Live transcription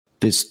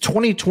This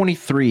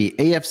 2023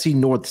 AFC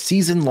North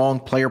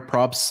season-long player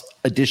props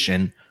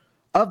edition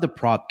of the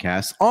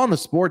Propcast on the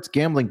Sports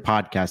Gambling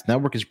Podcast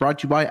Network is brought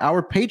to you by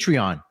our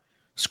Patreon.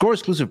 Score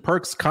exclusive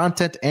perks,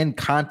 content, and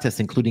contests,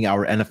 including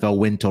our NFL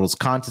win totals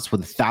contest with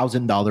a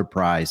 $1,000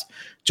 prize.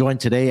 Join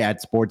today at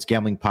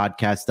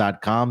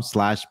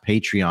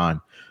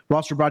sportsgamblingpodcast.com/Patreon. We're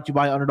also brought to you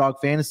by Underdog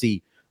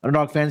Fantasy.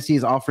 Underdog Fantasy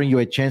is offering you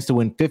a chance to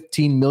win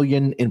 $15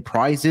 million in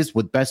prizes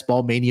with Best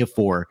Ball Mania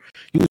 4.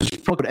 Use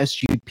promo code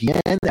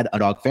SGPN at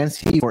Underdog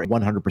Fantasy for a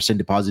 100%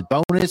 deposit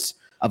bonus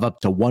of up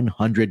to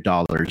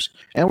 $100.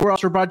 And we're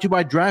also brought to you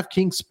by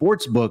DraftKings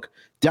Sportsbook.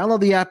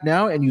 Download the app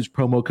now and use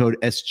promo code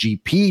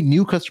SGP.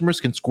 New customers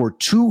can score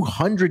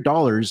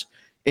 $200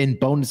 in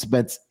bonus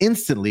bets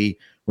instantly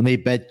when they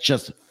bet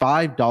just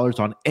 $5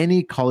 on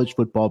any college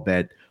football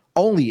bet,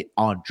 only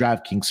on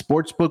DraftKings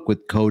Sportsbook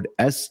with code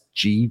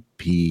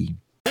SGP.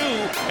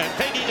 And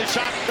taking a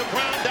shot, the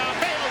ground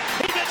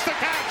downfield. He gets the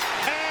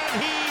catch,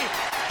 and he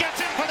gets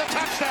in for the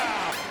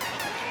touchdown.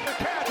 The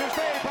catch is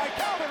made by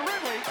Calvin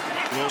Ridley.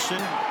 Wilson,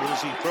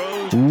 as he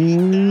throws.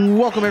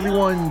 Welcome,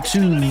 everyone,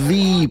 to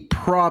the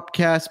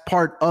Propcast,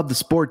 part of the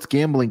Sports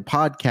Gambling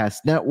Podcast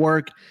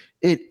Network.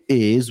 It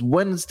is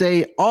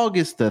Wednesday,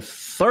 August the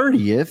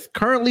 30th,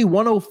 currently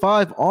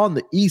 1:05 on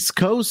the East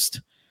Coast.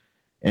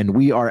 And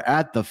we are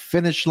at the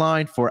finish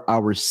line for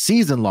our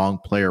season-long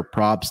player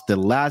props, the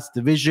last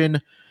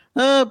division.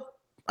 I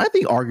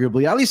think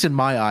arguably, at least in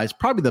my eyes,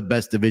 probably the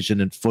best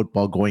division in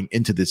football going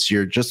into this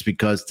year, just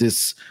because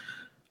this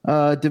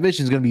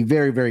division is going to be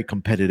very, very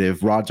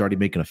competitive. Rod's already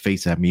making a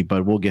face at me,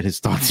 but we'll get his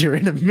thoughts here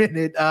in a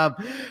minute.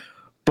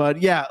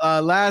 But yeah,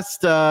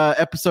 last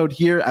episode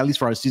here, at least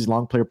for our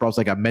season-long player props,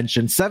 like I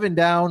mentioned, 7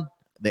 down.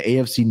 The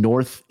AFC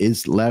North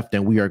is left,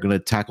 and we are going to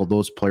tackle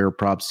those player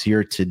props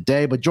here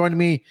today. But joining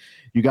me,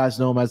 you guys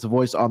know him as the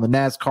voice on the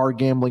NASCAR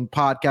Gambling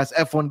Podcast,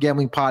 F1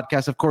 Gambling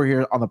Podcast, of course,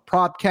 here on the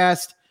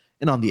Propcast,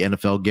 and on the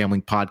NFL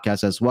Gambling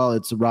Podcast as well.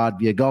 It's Rod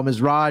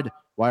Villagomez. Rod,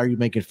 why are you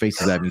making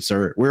faces at me,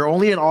 sir? We're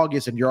only in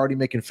August, and you're already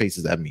making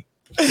faces at me.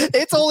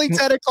 It's only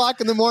 10 o'clock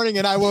in the morning,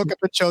 and I woke up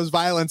and chose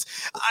violence.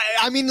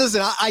 I mean,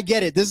 listen, I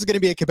get it. This is going to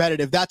be a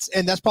competitive. That's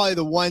probably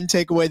the one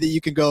takeaway that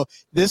you can go.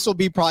 This will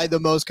be probably the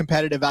most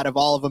competitive out of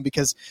all of them,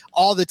 because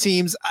all the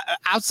teams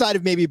outside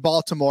of maybe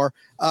Baltimore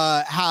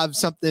have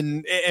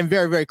something and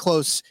very, very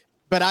close.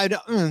 But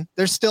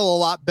there's still a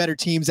lot better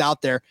teams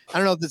out there. I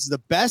don't know if this is the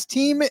best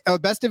team or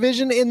best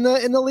division in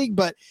the league,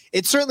 but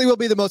it certainly will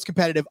be the most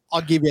competitive.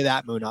 I'll give you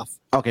that, Munaf.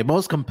 Okay,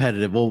 most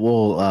competitive.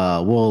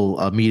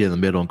 We'll meet in the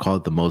middle and call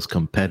it the most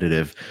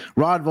competitive.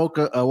 Rod woke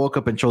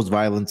up and chose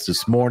violence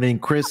this morning.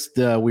 Chris,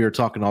 we were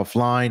talking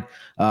offline,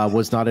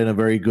 was not in a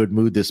very good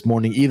mood this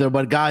morning either.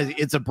 But guys,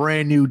 it's a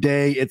brand new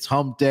day. It's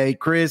hump day.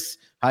 Chris,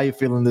 how you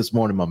feeling this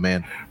morning, my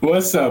man?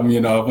 What's up,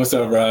 What's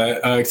up, Rod?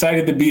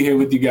 Excited to be here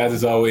with you guys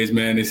as always,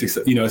 man. It's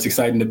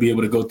exciting to be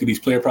able to go through these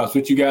player props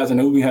with you guys. I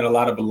know we had a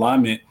lot of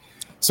alignment,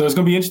 so it's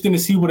going to be interesting to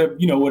see what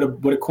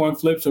a coin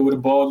flips or what a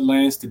ball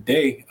lands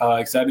today.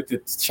 Excited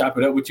to chop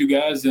it up with you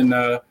guys, and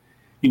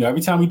every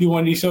time we do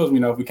one of these shows,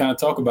 if we kind of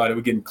talk about it,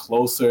 we're getting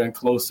closer and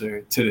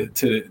closer to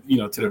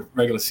the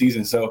regular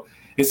season. So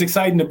it's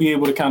exciting to be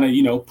able to kind of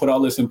put all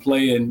this in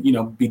play and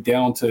be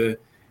down to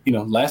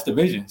last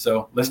division.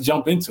 So let's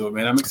jump into it,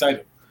 man. I'm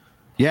excited.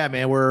 Yeah,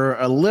 man, we're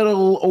a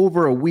little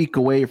over a week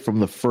away from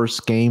the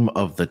first game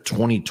of the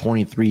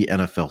 2023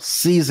 NFL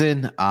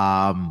season.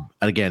 And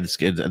again,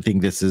 I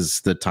think this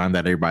is the time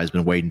that everybody's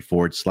been waiting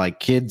for. It's like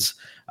kids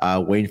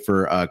waiting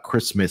for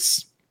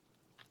Christmas,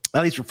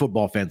 at least for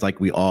football fans like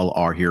we all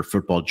are here,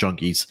 football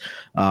junkies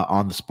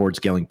on the Sports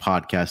Gambling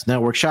Podcast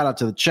Network. Shout out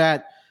to the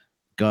chat.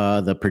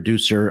 The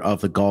producer of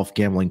the Golf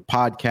Gambling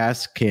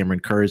Podcast, Cameron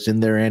Kerr, is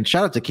in there. And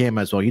shout out to Cam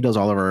as well. He does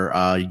all of our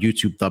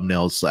YouTube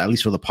thumbnails, at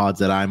least for the pods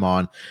that I'm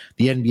on.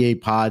 The NBA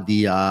pod,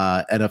 the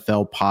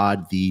NFL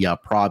pod, the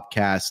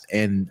Propcast,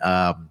 and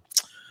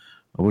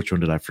which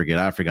one did I forget?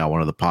 I forgot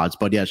one of the pods.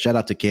 But yeah, shout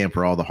out to Cam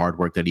for all the hard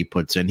work that he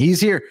puts in.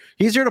 He's here.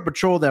 He's here to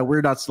patrol that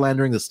we're not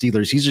slandering the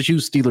Steelers. He's a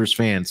huge Steelers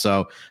fan.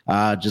 So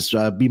just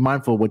be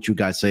mindful of what you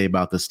guys say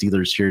about the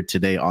Steelers here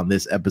today on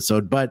this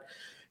episode. But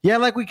yeah,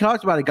 like we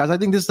talked about it, guys, I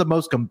think this is the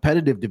most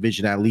competitive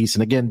division, at least.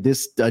 And again,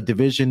 this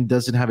division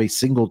doesn't have a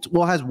single –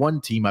 well, it has one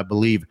team, I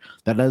believe,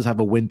 that does have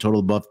a win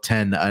total above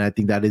 10, and I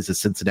think that is the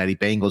Cincinnati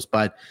Bengals.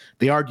 But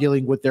they are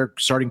dealing with their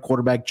starting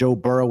quarterback, Joe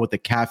Burrow, with a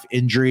calf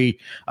injury.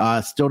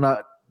 Don't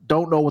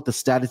know what the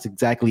status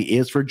exactly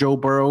is for Joe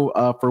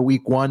Burrow for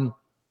week one.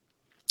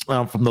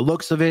 From the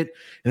looks of it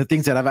and the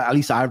things that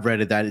I've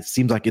read it, that it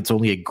seems like it's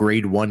only a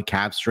grade 1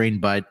 calf strain,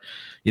 but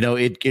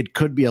it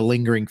could be a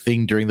lingering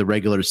thing during the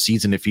regular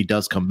season if he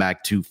does come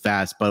back too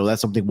fast. But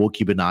that's something we'll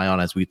keep an eye on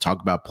as we talk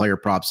about player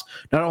props,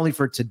 not only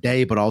for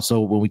today, but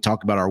also when we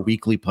talk about our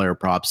weekly player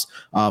props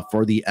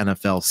for the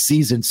NFL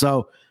season.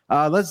 So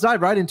let's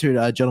dive right into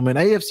it, gentlemen.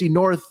 AFC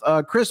North,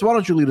 Chris, why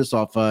don't you lead us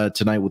off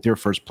tonight with your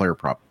first player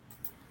prop?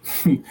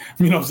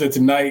 Said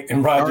tonight,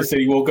 and Rod just said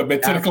he woke up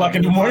at 10 o'clock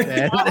in the morning.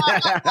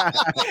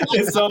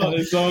 It's all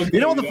good.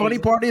 What the funny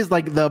part is,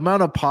 like, the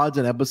amount of pods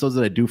and episodes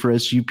that I do for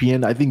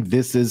SGPN,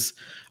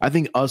 I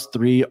think us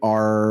three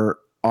are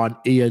on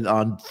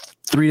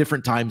 3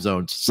 different time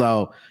zones.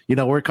 So,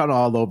 we're kind of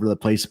all over the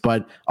place,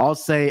 but I'll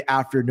say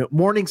afternoon,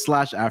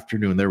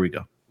 morning/afternoon. There we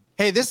go.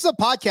 Hey, this is a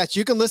podcast.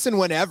 You can listen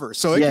whenever.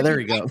 So there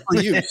you go. For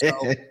you,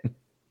 so.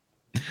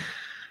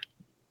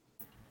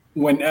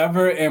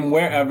 Whenever and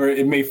wherever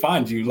it may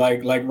find you,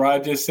 like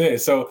Rod just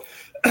said. So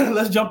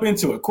let's jump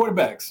into it.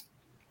 Quarterbacks.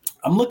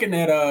 I'm looking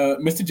at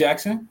Mr.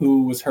 Jackson,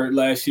 who was hurt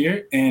last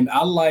year, and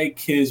I like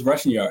his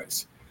rushing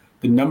yards.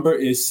 The number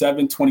is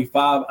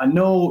 725. I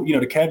know,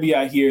 the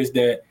caveat here is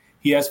that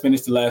he has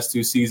finished the last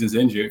 2 seasons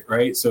injured,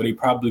 right? So they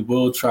probably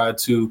will try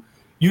to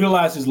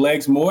utilize his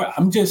legs more.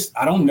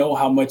 I don't know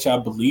how much I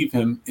believe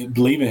in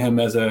him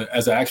as an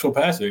actual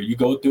passer. You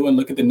go through and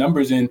look at the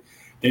numbers, and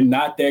they're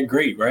not that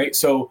great, right?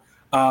 So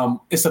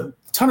it's a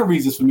ton of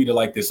reasons for me to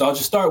like this. So I'll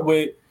just start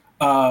with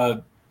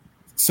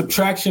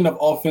subtraction of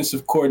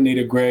offensive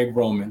coordinator Greg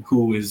Roman,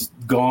 who is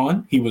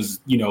gone. He was,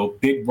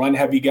 big run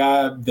heavy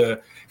guy,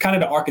 the kind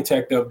of the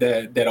architect of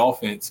that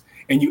offense.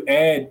 And you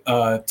add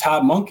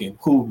Todd Monken,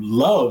 who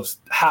loves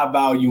high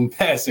volume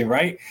passing,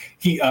 right?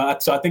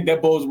 So I think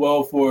that bodes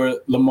well for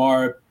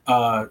Lamar,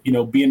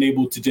 being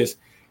able to just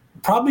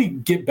probably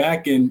get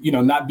back and,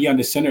 not be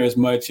under center as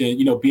much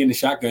and, be in the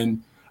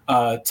shotgun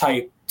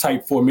type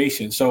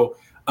formation. So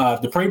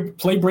the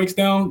play breaks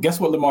down. Guess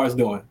what Lamar is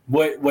doing?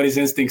 What his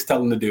instincts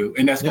tell him to do,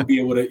 and that's going to be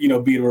able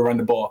to run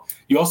the ball.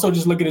 You also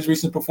just look at his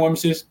recent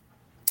performances.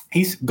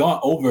 He's gone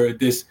over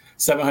this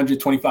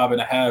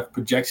 725.5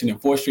 projection in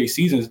 4 straight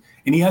seasons,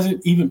 and he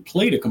hasn't even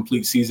played a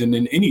complete season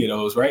in any of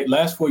those. Right,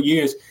 last 4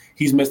 years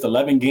he's missed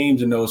 11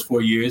 games in those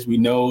 4 years. We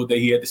know that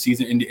he had the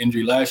season-ending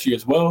injury last year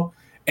as well.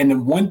 And the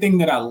one thing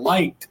that I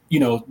liked,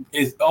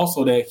 is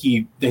also that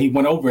he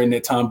went over in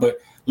that time. But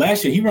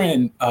last year he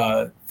ran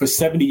for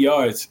 70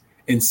 yards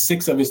in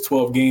 6 of his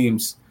 12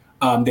 games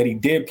that he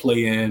did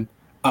play in.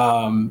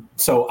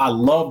 So I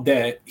love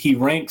that. He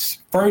ranks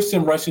first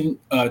in rushing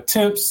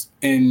attempts,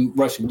 in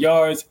rushing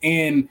yards,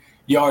 and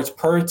yards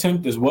per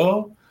attempt as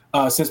well.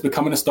 Since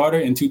becoming a starter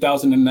in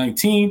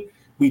 2019,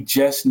 we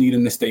just need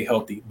him to stay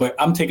healthy. But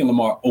I'm taking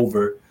Lamar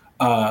over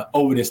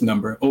this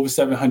number, over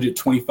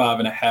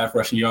 725.5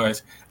 rushing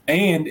yards.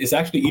 And it's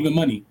actually even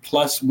money.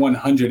 Plus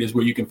 100 is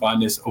where you can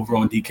find this over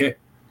on DK.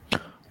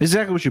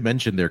 Exactly what you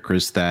mentioned there,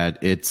 Chris, that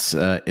it's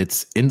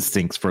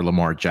instincts for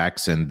Lamar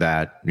Jackson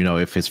that,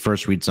 if his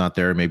first read's not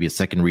there, maybe his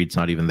second read's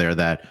not even there,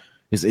 that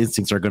his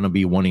instincts are going to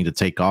be wanting to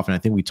take off. And I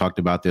think we talked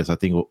about this. I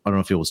don't know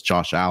if it was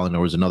Josh Allen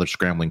or was another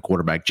scrambling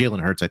quarterback.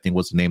 Jalen Hurts, I think,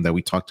 was the name that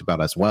we talked about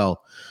as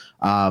well,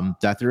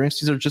 that their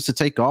instincts are just to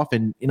take off.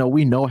 And,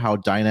 we know how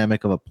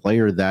dynamic of a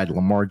player that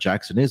Lamar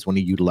Jackson is when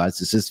he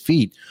utilizes his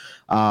feet.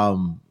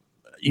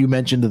 You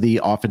mentioned the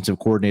offensive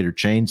coordinator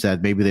change,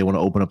 that maybe they want to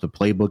open up the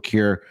playbook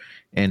here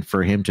and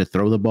for him to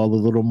throw the ball a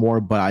little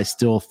more. But I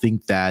still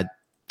think that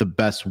the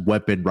best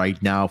weapon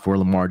right now for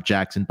Lamar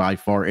Jackson by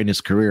far in his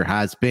career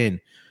has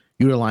been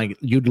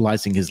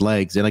utilizing his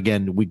legs. And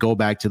again, we go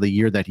back to the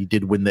year that he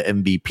did win the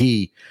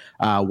MVP,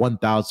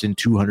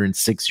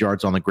 1,206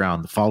 yards on the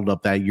ground. Followed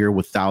up that year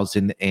with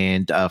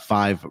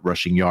 1,005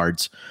 rushing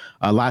yards.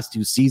 Last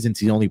 2 seasons,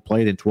 he only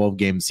played in 12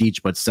 games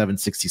each, but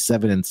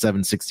 767 and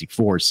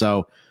 764.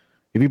 So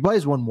if he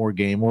plays one more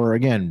game, or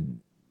again,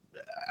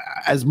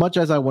 as much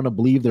as I want to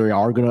believe they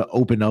are going to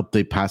open up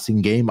the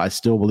passing game, I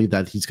still believe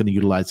that he's going to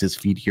utilize his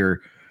feet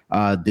here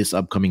this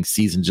upcoming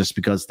season, just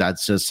because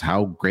that's just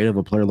how great of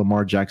a player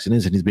Lamar Jackson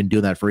is. And he's been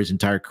doing that for his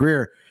entire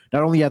career,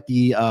 not only at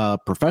the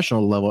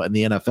professional level in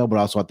the NFL, but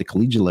also at the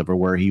collegiate level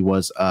where he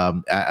was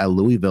at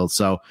Louisville.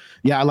 So,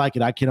 yeah, I like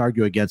it. I can't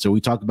argue against it.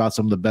 We talked about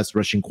some of the best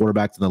rushing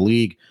quarterbacks in the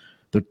league.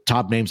 The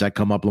top names that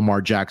come up,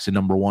 Lamar Jackson,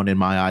 number 1 in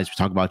my eyes. We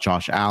talk about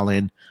Josh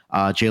Allen.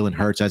 Jalen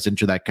Hurts has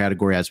entered that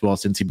category as well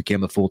since he became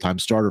the full-time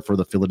starter for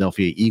the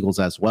Philadelphia Eagles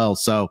as well.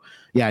 So,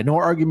 yeah, no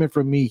argument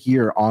from me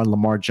here on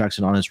Lamar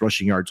Jackson on his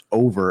rushing yards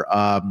over.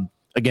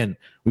 Again,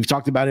 we've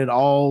talked about it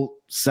all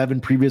 7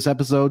 previous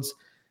episodes.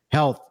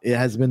 Health, it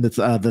has been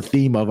the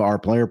theme of our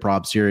player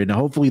props here, and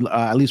hopefully,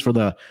 at least for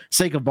the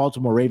sake of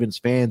Baltimore Ravens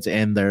fans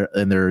and their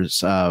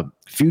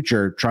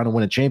future, trying to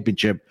win a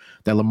championship,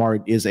 that Lamar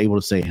is able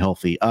to stay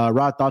healthy.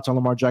 Rod, thoughts on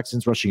Lamar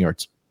Jackson's rushing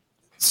yards?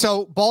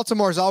 So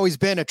Baltimore's always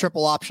been a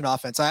triple option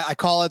offense. I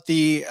call it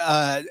the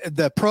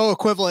pro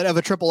equivalent of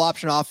a triple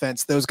option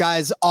offense. Those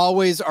guys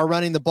always are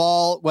running the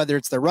ball, whether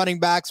it's the running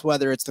backs,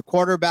 whether it's the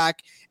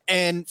quarterback.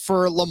 And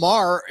for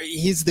Lamar,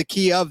 he's the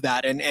key of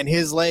that. And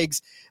his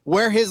legs,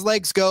 where his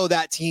legs go,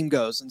 that team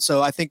goes. And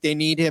so I think they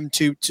need him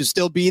to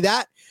still be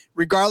that,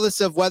 regardless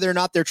of whether or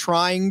not they're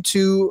trying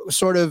to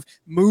sort of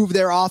move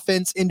their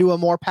offense into a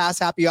more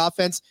pass-happy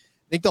offense.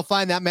 I think they'll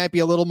find that might be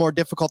a little more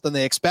difficult than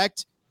they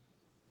expect.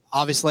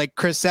 Obviously, like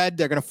Chris said,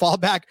 they're going to fall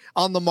back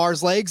on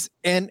Lamar's legs,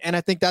 and I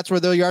think that's where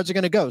the yards are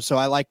going to go. So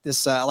I like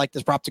this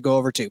prop to go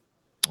over too.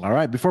 All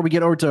right, before we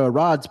get over to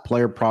Rod's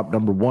player prop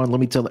number 1, let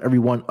me tell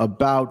everyone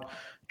about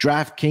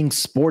DraftKings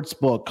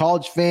Sportsbook.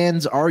 College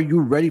fans, are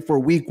you ready for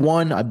week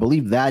 1? I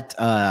believe that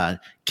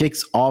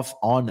kicks off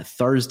on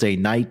Thursday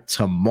night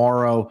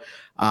tomorrow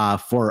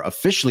for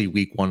officially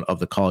week 1 of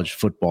the college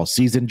football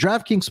season.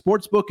 DraftKings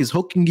Sportsbook is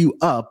hooking you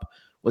up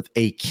with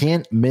a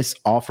can't-miss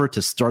offer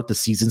to start the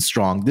season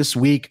strong. This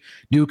week,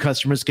 new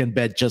customers can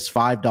bet just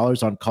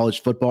 $5 on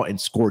college football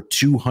and score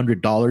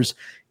 $200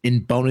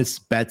 in bonus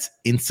bets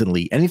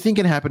instantly. Anything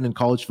can happen in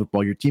college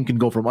football. Your team can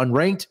go from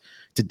unranked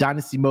to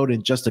dynasty mode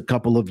in just a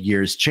couple of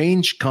years.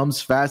 Change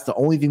comes fast. The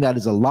only thing that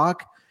is a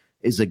lock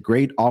is a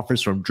great offers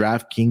from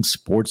DraftKings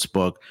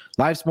Sportsbook.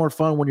 Life's more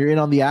fun when you're in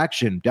on the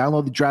action.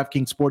 Download the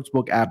DraftKings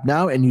Sportsbook app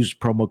now and use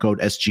promo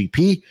code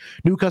SGP.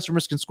 New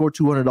customers can score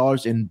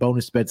 $200 in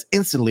bonus bets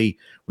instantly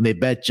when they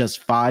bet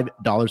just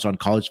 $5 on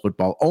college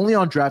football. Only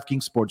on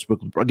DraftKings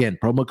Sportsbook. Again,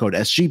 promo code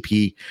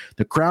SGP.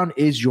 The crown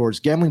is yours.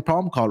 Gambling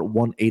problem? Call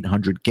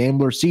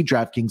 1-800-GAMBLER. See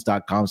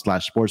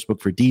DraftKings.com/sportsbook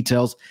for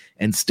details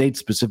and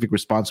state-specific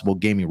responsible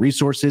gaming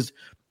resources.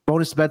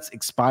 Bonus bets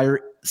expire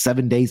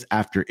 7 days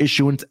after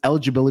issuance.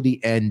 Eligibility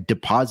and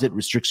deposit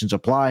restrictions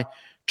apply.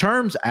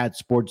 Terms at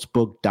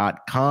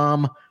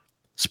sportsbook.com.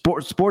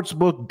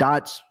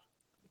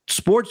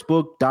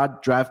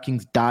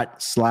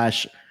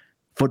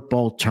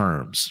 Sportsbook.draftkings.slash/football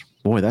terms.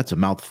 Boy, that's a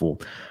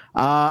mouthful.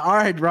 All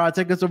right, Rod,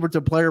 take us over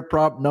to player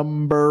prop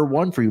number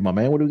 1 for you, my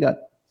man. What do we got?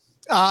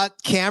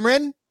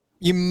 Cameron,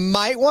 you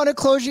might want to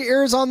close your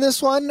ears on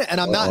this one, and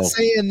I'm not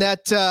saying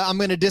that I'm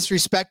going to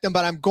disrespect them,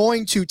 but I'm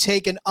going to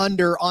take an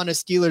under on a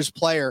Steelers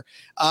player,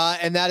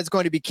 and that is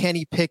going to be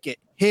Kenny Pickett.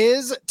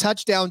 His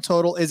touchdown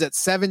total is at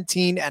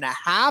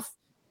 17.5.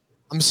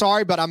 I'm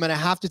sorry, but I'm going to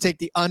have to take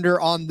the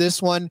under on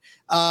this one.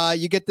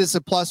 You get this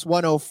at plus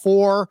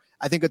 104.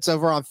 I think it's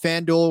over on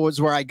FanDuel was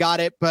where I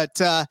got it.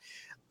 But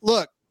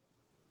look,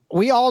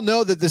 we all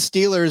know that the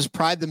Steelers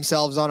pride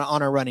themselves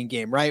on a running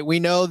game, right? We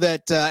know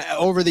that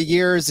over the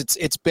years,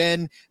 it's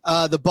been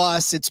the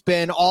bus. It's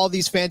been all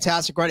these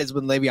fantastic runs. It's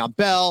been Le'Veon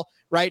Bell.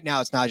 Right now,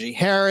 it's Najee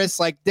Harris.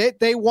 Like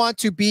they want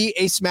to be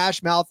a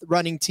smash mouth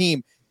running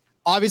team.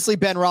 Obviously,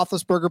 Ben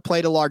Roethlisberger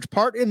played a large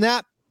part in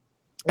that,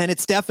 and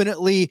it's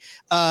definitely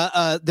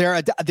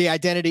the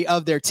identity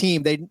of their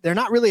team. They're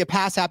not really a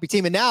pass happy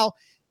team, and now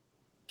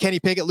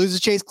Kenny Pickett loses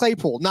Chase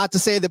Claypool. Not to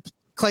say that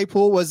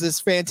Claypool was this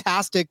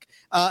fantastic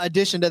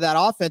addition to that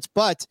offense,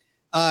 but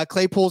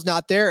Claypool's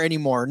not there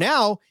anymore.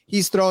 Now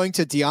he's throwing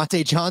to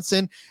Deontay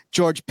Johnson,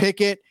 George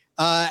Pickett,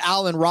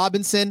 Allen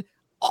Robinson.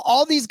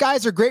 All these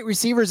guys are great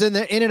receivers in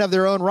and of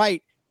their own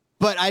right,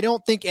 but I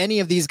don't think any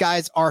of these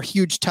guys are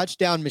huge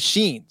touchdown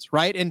machines,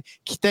 right? And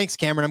thanks,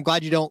 Cameron. I'm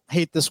glad you don't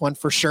hate this one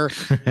for sure.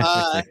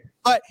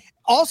 But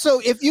also,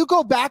 if you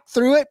go back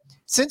through it,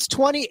 since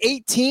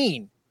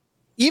 2018,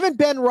 even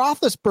Ben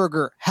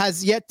Roethlisberger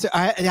has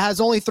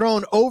only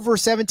thrown over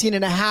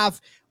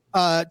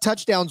 17.5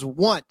 touchdowns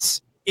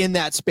once in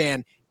that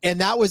span. And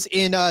that was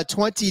in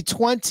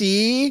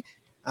 2020.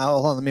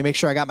 Hold on, let me make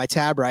sure I got my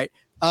tab right.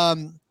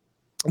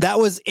 That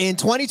was in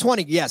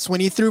 2020. Yes. When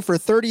he threw for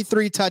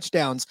 33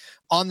 touchdowns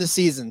on the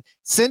season.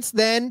 Since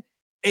then,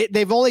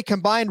 they've only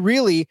combined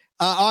really.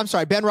 I'm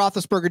sorry. Ben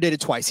Roethlisberger did it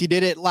twice. He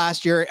did it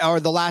last year or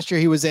the last year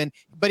he was in,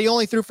 but he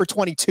only threw for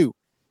 22.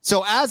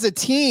 So as a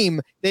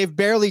team, they've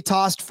barely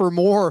tossed for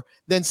more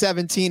than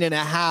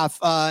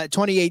 17.5.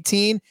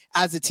 2018,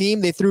 as a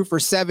team, they threw for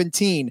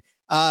 17.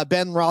 Ben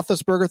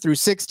Roethlisberger threw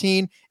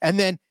 16. And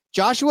then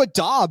Joshua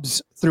Dobbs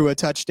threw a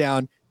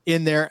touchdown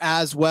in there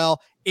as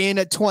well. In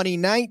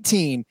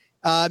 2019,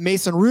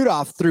 Mason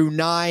Rudolph threw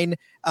 9.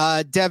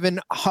 Devlin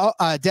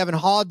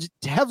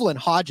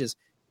Hodges,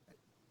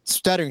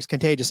 stuttering's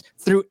contagious,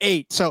 threw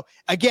 8. So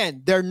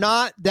again, they're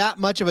not that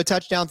much of a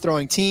touchdown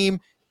throwing team.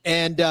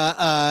 And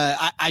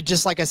I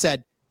just, like I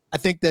said, I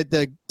think that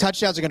the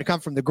touchdowns are going to come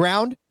from the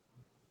ground.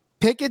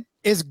 Pickett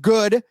is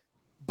good,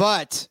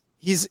 but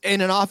he's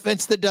in an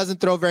offense that doesn't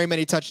throw very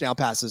many touchdown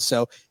passes.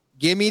 So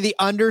give me the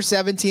under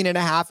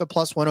 17.5 at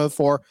plus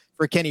 104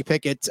 for Kenny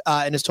Pickett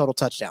and his total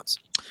touchdowns.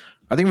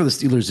 I think for the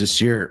Steelers this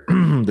year,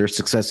 their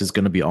success is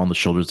going to be on the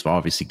shoulders of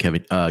obviously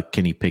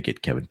Kenny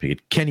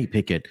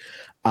Pickett.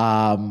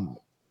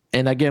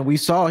 And again, we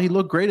saw he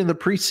looked great in the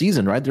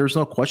preseason, right? There's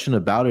no question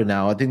about it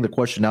now. I think the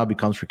question now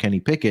becomes for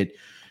Kenny Pickett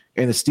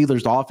and the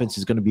Steelers' offense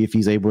is going to be if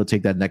he's able to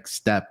take that next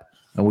step.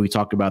 And we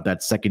talk about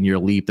that second-year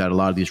leap that a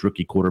lot of these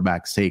rookie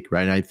quarterbacks take,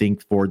 right? And I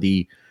think for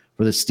the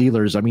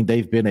Steelers, I mean,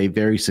 they've been a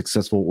very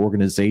successful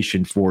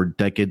organization for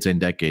decades and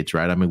decades,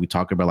 right? I mean, we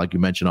talk about, like you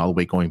mentioned, all the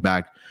way going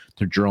back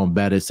to Jerome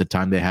Bettis, the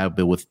time they have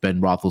been with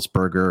Ben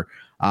Roethlisberger,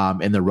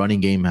 and the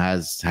running game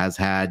has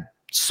had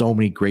so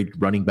many great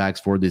running backs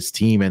for this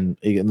team, and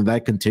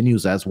that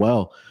continues as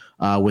well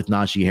with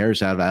Najee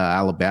Harris out of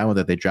Alabama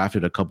that they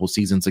drafted a couple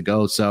seasons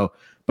ago. So,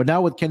 but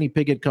now with Kenny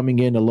Pickett coming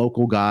in, a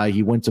local guy,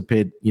 he went to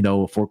Pitt,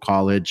 for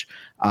college.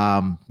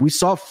 We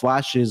saw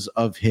flashes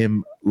of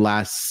him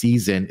last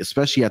season,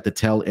 especially at the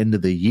tail end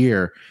of the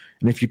year.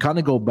 And if you kind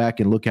of go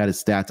back and look at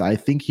his stats, I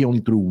think he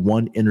only threw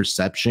 1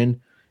 interception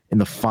in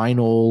the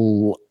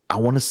final. I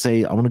want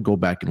to go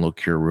back and look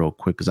here real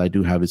quick because I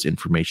do have his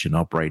information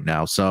up right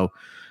now. So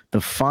the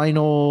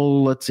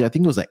final, let's see, I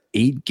think it was like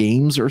 8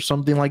 games or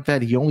something like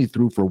that. He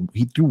threw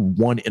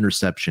 1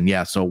 interception.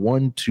 Yeah. So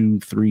 1,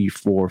 2, 3,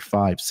 4,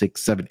 5,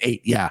 6, 7,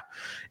 8. Yeah.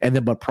 And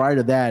then, but prior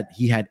to that,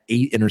 he had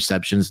 8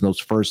 interceptions in those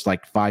first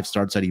like 5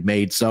 starts that he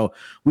made. So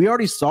we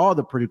already saw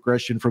the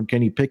progression from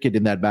Kenny Pickett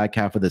in that back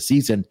half of the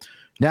season.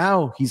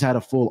 Now he's had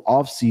a full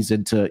off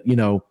season to,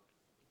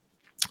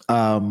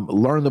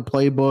 learn the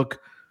playbook,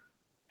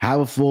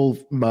 have a full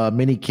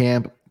mini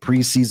camp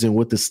preseason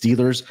with the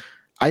Steelers.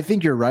 I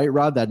think you're right,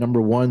 Rod, that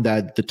number one,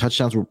 that the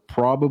touchdowns will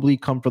probably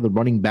come from the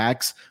running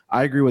backs.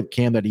 I agree with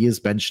Cam that he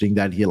is mentioning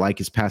that he like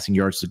his passing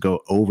yards to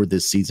go over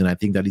this season. I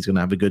think that he's going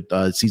to have a good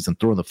season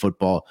throwing the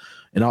football.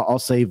 And I'll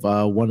save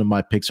one of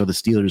my picks for the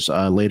Steelers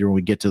later when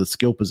we get to the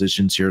skill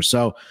positions here.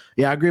 So,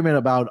 yeah, agreement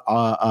about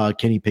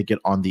Kenny Pickett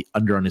on the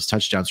under on his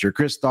touchdowns here.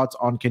 Chris, thoughts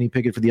on Kenny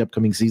Pickett for the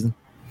upcoming season?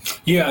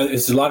 Yeah,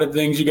 it's a lot of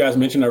things you guys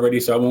mentioned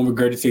already, so I won't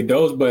regurgitate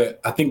those. But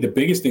I think the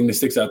biggest thing that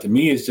sticks out to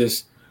me is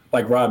just,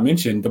 like Rob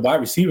mentioned, the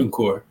wide receiving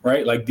core,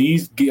 right? Like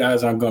these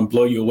guys aren't going to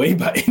blow you away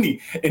by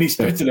any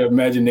stretch of the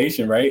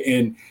imagination, right?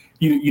 And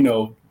you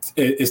know,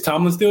 is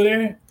Tomlin still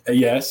there?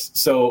 Yes.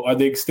 So are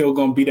they still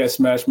going to be that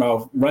smash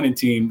mouth running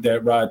team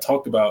that Rod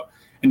talked about?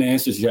 And the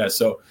answer is yes.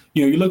 So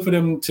you look for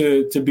them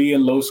to be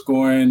in low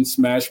scoring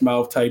smash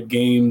mouth type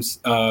games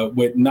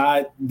with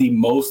not the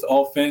most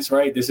offense,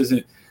 right? This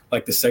isn't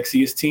like the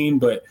sexiest team,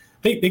 but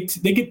they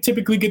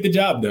typically get the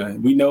job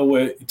done. We know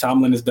what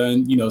Tomlin has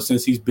done,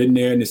 since he's been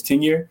there in his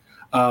tenure.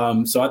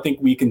 So I think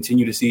we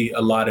continue to see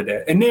a lot of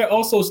that. And there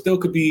also still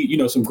could be,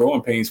 some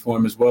growing pains for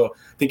him as well.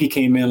 I think he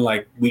came in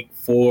like week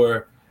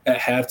 4 at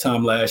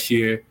halftime last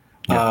year.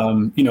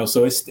 Yeah.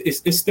 So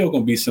it's still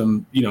going to be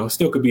some,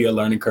 still could be a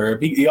learning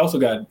curve. He also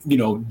got,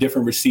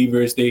 different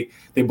receivers. They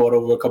brought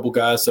over a couple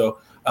guys. So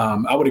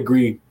I would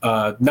agree.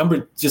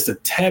 Number just a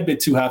tad bit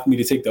too high for me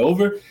to take the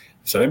over.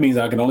 So that means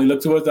I can only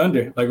look towards the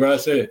under, like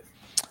Rod said.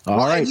 All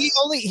right.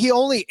 He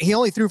only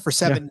threw for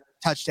 7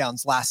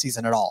 touchdowns last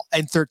season at all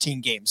in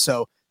 13 games.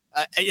 So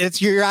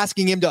you're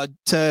asking him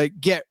to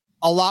get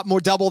a lot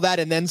more, double that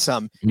and then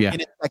some in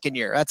his second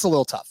year. That's a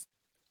little tough.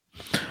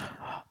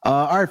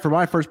 All right, for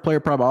my first player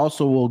prop, I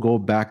also will go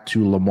back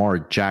to Lamar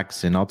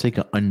Jackson. I'll take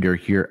an under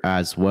here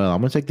as well.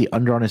 I'm going to take the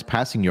under on his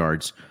passing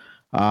yards.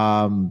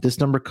 This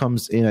number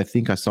comes in, I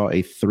think I saw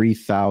a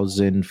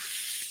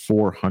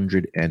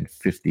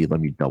 3,450. Let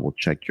me double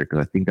check here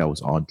because I think that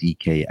was on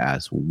DK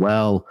as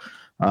well.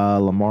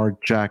 Lamar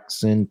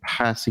Jackson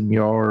passing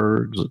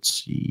yards. Let's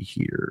see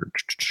here.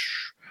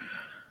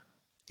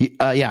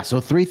 So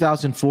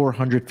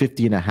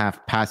 3,450 and a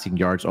half passing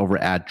yards over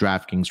at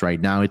DraftKings right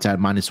now. It's at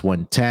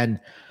 -110.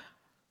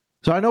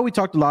 So I know we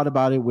talked a lot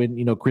about it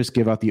when, Chris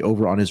gave out the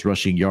over on his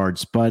rushing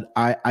yards, but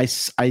I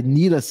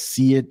need to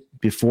see it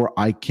before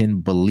I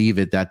can believe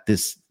it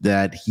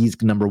that he's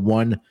number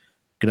one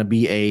going to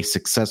be a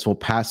successful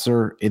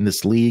passer in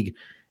this league.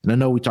 And I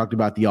know we talked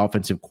about the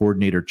offensive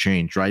coordinator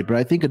change, right? But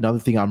I think another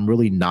thing I'm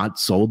really not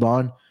sold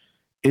on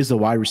is the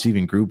wide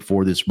receiving group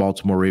for this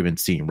Baltimore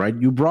Ravens team, right?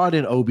 You brought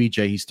in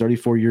OBJ. He's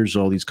 34 years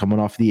old. He's coming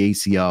off the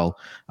ACL.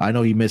 I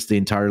know he missed the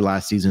entire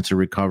last season to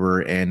recover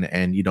and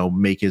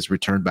make his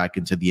return back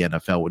into the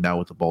NFL now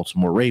with the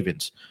Baltimore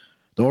Ravens.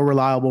 The more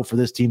reliable for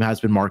this team has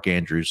been Mark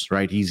Andrews,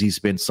 right? He's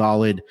been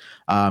solid.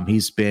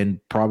 He's been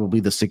probably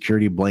the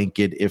security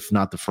blanket, if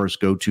not the first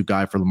go-to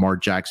guy for Lamar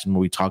Jackson when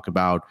we talk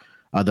about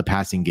the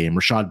passing game.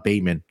 Rashad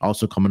Bateman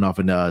also coming off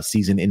a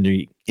season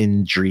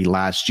injury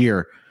last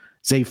year.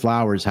 Zay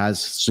Flowers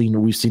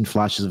we've seen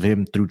flashes of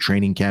him through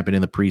training camp and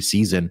in the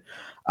preseason.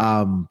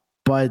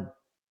 But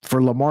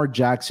for Lamar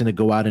Jackson to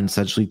go out and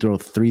essentially throw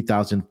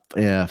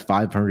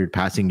 3,500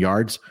 passing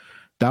yards,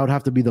 that would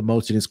have to be the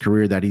most in his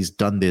career that he's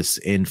done this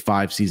in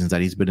 5 seasons that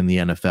he's been in the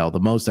NFL.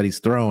 The most that he's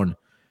thrown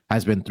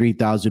has been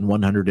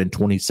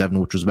 3,127,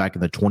 which was back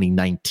in the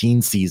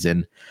 2019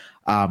 season,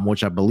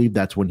 which I believe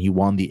that's when he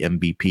won the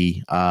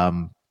MVP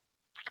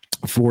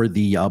for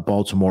the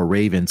Baltimore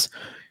Ravens.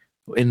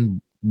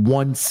 In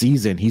one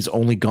season, he's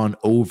only gone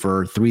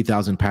over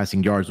 3,000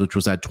 passing yards, which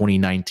was that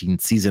 2019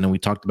 season. And we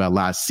talked about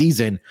last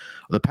season,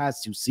 the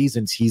past 2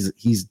 seasons,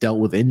 he's dealt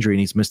with injury and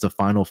he's missed the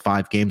final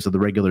 5 games of the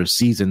regular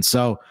season.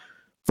 So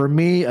for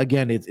me,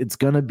 again, it's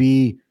going to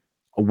be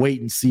a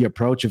wait and see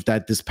approach if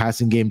this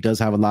passing game does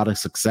have a lot of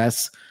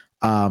success.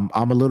 I'm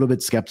a little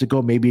bit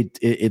skeptical. Maybe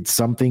it's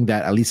something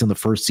that, at least in the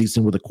first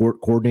season with the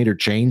coordinator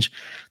change,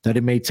 that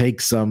it may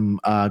take some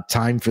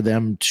time for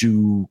them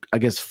to, I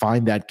guess,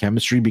 find that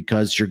chemistry,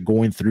 because you're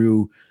going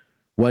through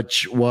what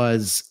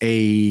was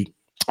a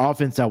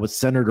offense that was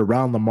centered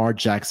around Lamar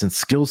Jackson's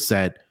skill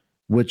set,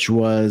 which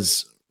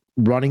was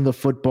running the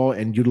football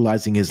and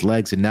utilizing his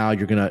legs. And now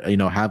you're going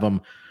to, have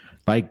him,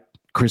 like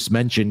Chris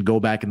mentioned, go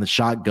back in the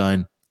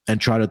shotgun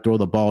and try to throw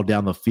the ball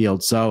down the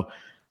field. So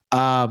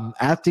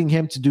asking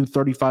him to do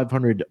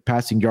 3,500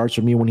 passing yards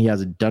for me when he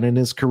hasn't done in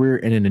his career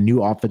and in a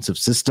new offensive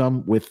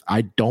system with,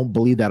 I don't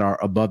believe that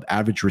our above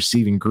average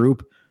receiving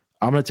group,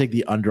 I'm going to take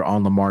the under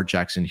on Lamar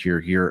Jackson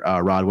here.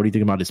 Rod, what do you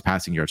think about his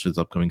passing yards for this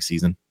upcoming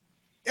season?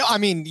 I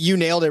mean, you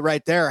nailed it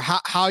right there.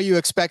 How you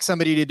expect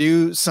somebody to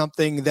do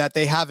something that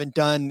they haven't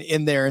done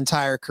in their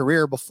entire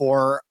career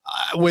before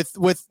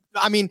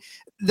I mean,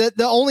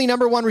 the only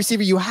number one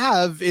receiver you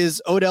have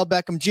is Odell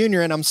Beckham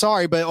Jr. And I'm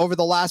sorry, but over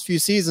the last few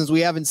seasons, we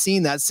haven't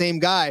seen that same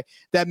guy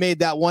that made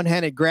that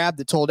one-handed grab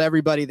that told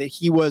everybody that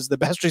he was the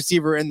best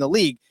receiver in the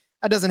league.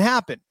 That doesn't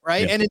happen.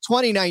 Right. Yeah. And in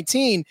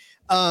 2019,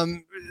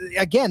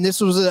 again,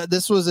 this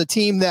was a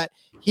team that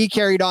he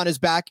carried on his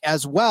back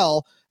as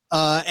well.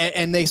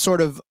 And they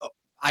sort of,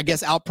 I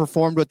guess,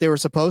 outperformed what they were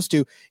supposed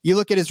to. You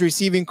look at his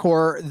receiving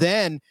core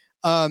then,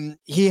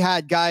 he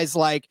had guys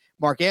like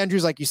Mark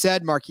Andrews, like you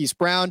said, Marquise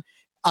Brown,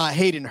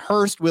 Hayden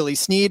Hurst, Willie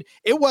Snead.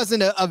 It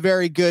wasn't a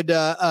very good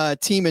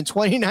team in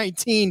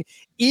 2019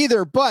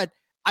 either, but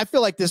I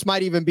feel like this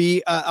might even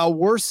be a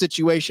worse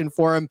situation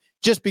for him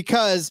just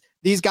because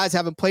these guys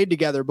haven't played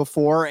together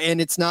before, and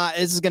this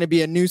is going to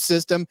be a new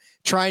system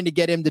trying to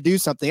get him to do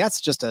something.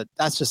 That's just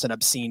an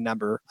obscene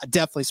number. I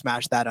definitely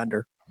smashed that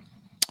under.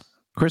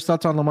 Chris,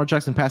 thoughts on Lamar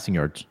Jackson passing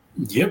yards?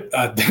 Yep,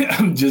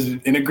 I'm just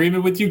in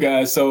agreement with you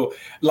guys. So,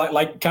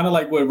 like kind of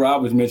like what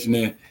Rob was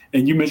mentioning,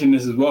 and you mentioned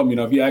this as well. You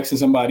know, if you're asking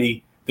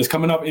somebody that's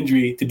coming off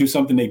injury to do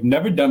something they've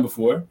never done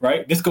before,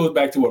 right? This goes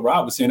back to what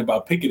Rob was saying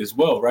about Pickett as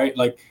well, right?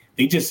 Like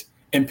they just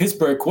in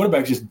Pittsburgh,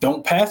 quarterbacks just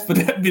don't pass for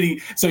that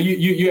many. So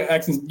you're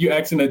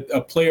asking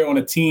a player on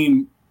a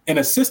team in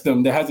a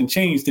system that hasn't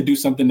changed to do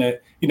something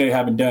that you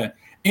haven't done.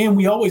 And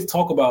we always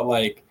talk about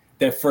like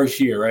that first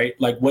year, right?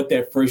 Like what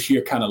that first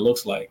year kind of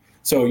looks like.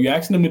 So you're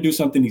asking him to do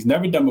something he's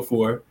never done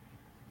before.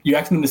 You're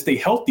asking him to stay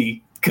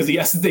healthy because he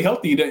has to stay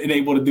healthy and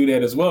able to do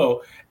that as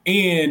well.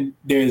 And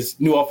there's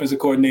new offensive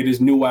coordinators,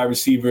 new wide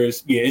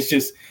receivers. Yeah, it's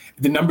just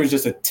the number is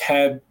just a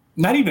tad,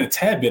 not even a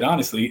tad bit,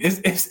 honestly.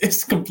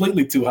 It's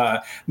completely too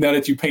high now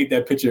that you paint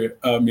that picture.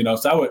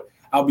 So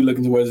I'll be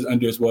looking towards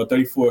under as well,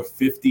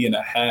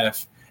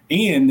 34.50.5.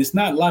 And it's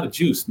not a lot of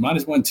juice.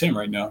 Minus 110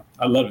 right now.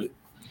 I love it.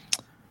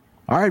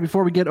 All right,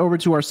 before we get over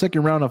to our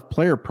second round of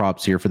player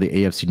props here for the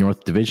AFC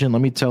North Division,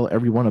 let me tell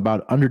everyone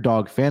about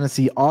Underdog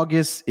Fantasy.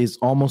 August is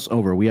almost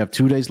over. We have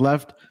 2 days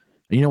left.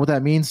 And you know what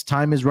that means?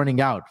 Time is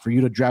running out for you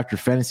to draft your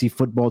fantasy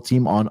football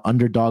team on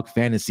Underdog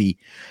Fantasy.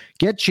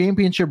 Get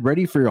championship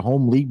ready for your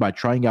home league by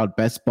trying out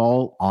Best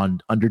Ball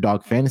on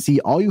Underdog Fantasy.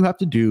 All you have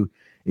to do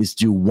is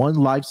do one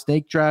live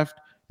snake draft,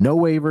 no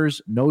waivers,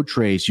 no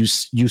trades.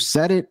 You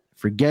set it,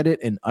 forget it,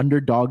 and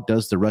Underdog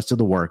does the rest of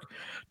the work.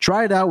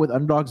 Try it out with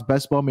Underdog's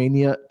Best Ball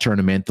Mania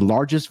tournament, the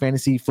largest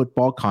fantasy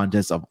football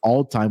contest of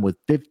all time with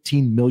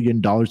 $15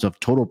 million of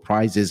total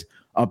prizes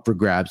up for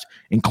grabs,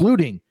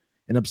 including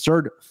an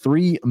absurd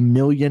 $3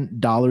 million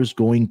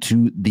going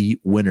to the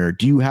winner.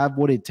 Do you have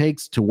what it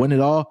takes to win it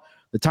all?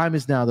 The time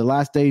is now. The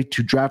last day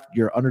to draft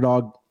your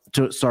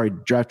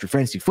draft your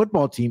fantasy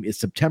football team is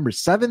September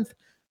 7th.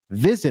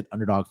 Visit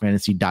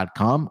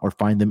UnderdogFantasy.com or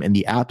find them in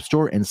the App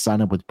Store and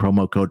sign up with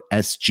promo code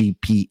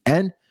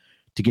SGPN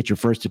to get your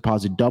first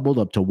deposit doubled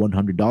up to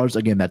 $100.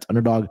 Again, that's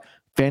Underdog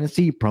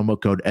Fantasy, promo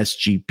code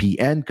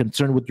SGPN.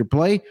 Concerned with your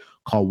play?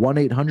 Call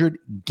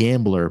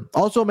 1-800-GAMBLER.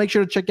 Also, make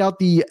sure to check out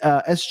the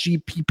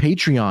SGP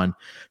Patreon.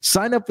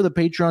 Sign up for the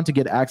Patreon to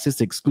get access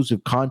to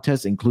exclusive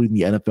contests, including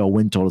the NFL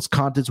Win Totals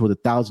contest with a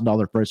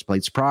 $1,000 first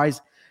place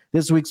prize.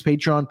 This week's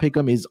Patreon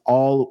pick'em is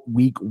all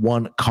week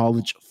one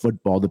college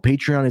football. The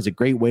Patreon is a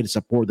great way to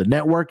support the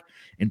network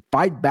and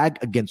fight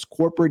back against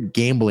corporate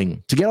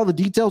gambling. To get all the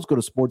details, go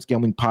to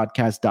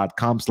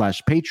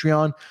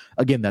sportsgamblingpodcast.com/Patreon.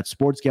 Again, that's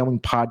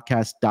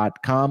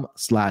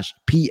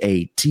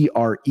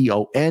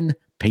sportsgamblingpodcast.com/PATREON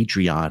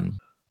Patreon.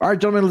 All right,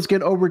 gentlemen, let's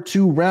get over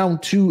to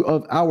round 2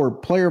 of our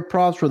player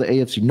props for the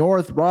AFC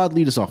North. Rod,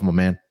 lead us off, my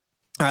man.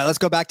 All right, let's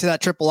go back to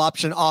that triple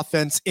option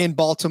offense in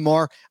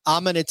Baltimore.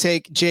 I'm going to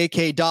take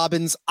J.K.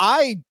 Dobbins.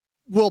 I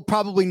will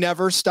probably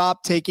never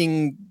stop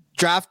taking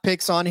draft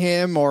picks on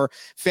him or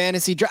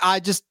fantasy. I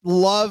just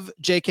love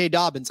J.K.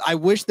 Dobbins. I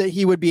wish that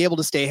he would be able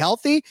to stay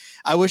healthy.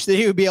 I wish that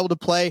he would be able to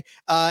play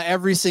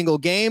every single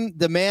game.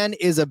 The man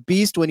is a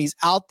beast when he's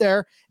out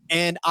there,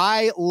 and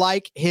I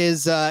like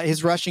his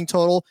rushing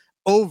total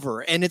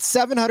over, and it's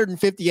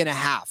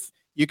 750.5.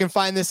 You can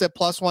find this at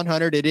plus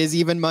 100. It is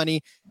even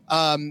money.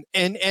 And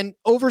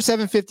over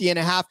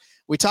 750.5.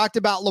 We talked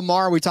about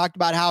Lamar. We talked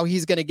about how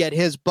he's going to get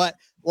his, but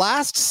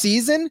last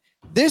season,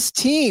 this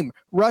team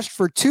rushed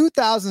for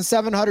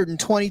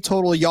 2,720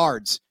 total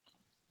yards.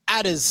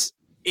 That is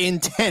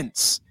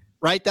intense,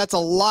 right? That's a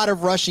lot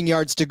of rushing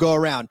yards to go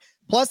around.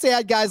 Plus they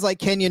had guys like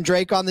Kenyon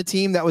Drake on the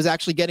team that was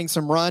actually getting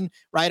some run,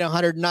 right?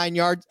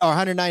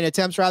 109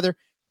 attempts rather.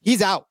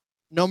 He's out.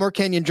 No more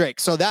Kenyon Drake.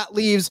 So that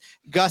leaves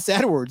Gus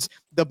Edwards,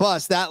 the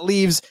bus. That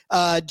leaves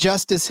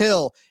Justice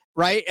Hill,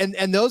 right?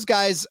 And those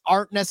guys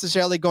aren't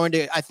necessarily going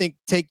to, I think,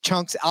 take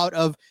chunks out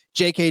of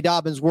J.K.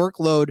 Dobbins'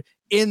 workload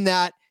in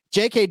that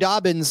J.K.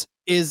 Dobbins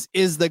is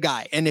the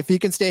guy. And if he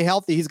can stay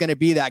healthy, he's going to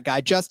be that guy.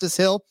 Justice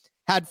Hill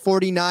had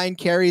 49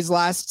 carries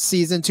last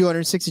season,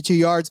 262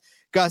 yards.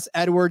 Gus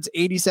Edwards,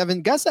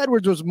 87. Gus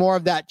Edwards was more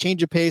of that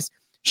change of pace,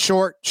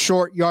 short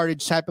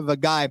yardage type of a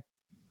guy.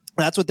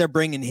 That's what they're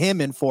bringing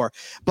him in for.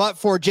 But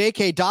for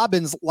J.K.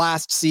 Dobbins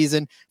last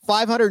season,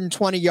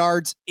 520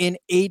 yards in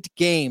 8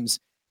 games.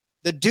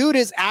 The dude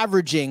is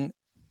averaging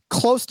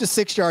close to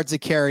 6 yards a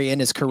carry in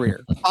his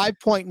career,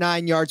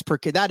 5.9 yards per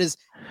carry. That is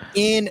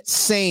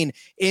insane.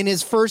 In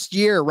his first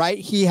year, right,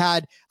 he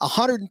had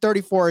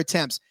 134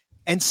 attempts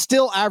and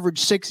still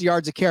averaged 6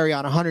 yards a carry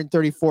on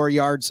 134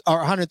 yards, or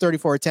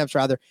 134 attempts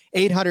rather,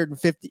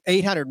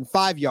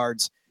 805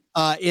 yards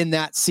in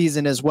that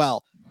season as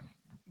well.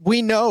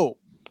 We know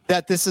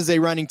that this is a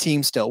running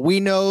team still. We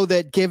know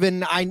that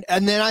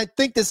and then I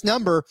think this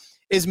number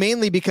is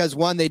mainly because,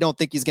 one, they don't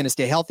think he's going to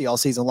stay healthy all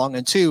season long,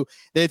 and two,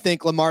 they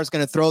think Lamar's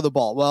going to throw the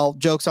ball. Well,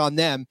 joke's on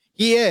them.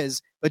 He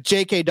is, but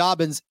J.K.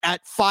 Dobbins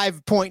at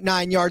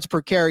 5.9 yards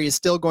per carry is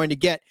still going to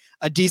get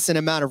a decent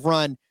amount of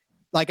run.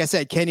 Like I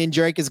said, Kenyon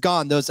Drake is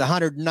gone. Those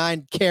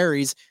 109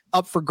 carries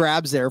up for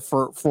grabs there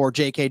for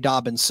J.K.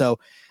 Dobbins. So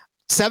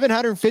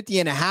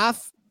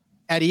 750.5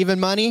 at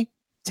even money,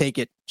 take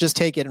it. Just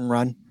take it and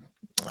run.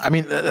 I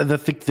mean,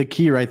 the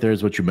key right there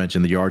is what you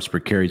mentioned. The yards per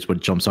carry is what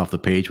jumps off the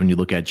page when you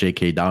look at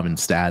J.K.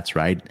 Dobbins' stats,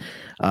 right?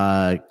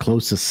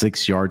 Close to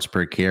 6 yards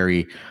per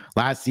carry.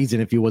 Last season,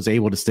 if he was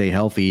able to stay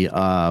healthy,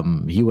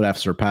 he would have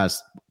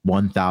surpassed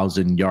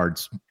 1,000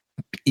 yards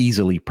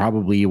easily.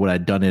 Probably would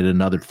have done it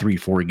another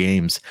 3-4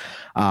 games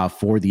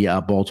for the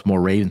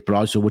Baltimore Ravens. But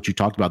also what you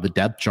talked about, the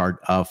depth chart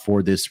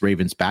for this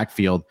Ravens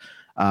backfield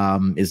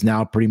is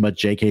now pretty much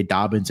J.K.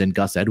 Dobbins and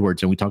Gus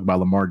Edwards. And we talked about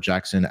Lamar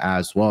Jackson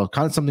as well.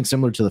 Kind of something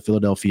similar to the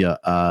Philadelphia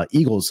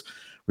Eagles,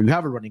 where you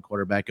have a running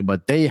quarterback,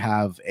 but they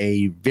have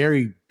a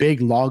very big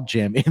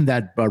logjam in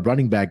that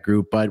running back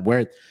group. But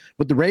with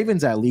the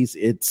Ravens, at least,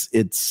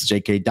 it's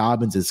J.K.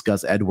 Dobbins, it's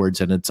Gus Edwards,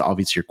 and it's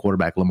obviously your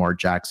quarterback, Lamar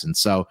Jackson.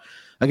 So,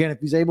 again,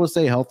 if he's able to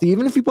stay healthy,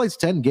 even if he plays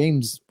 10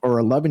 games or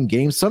 11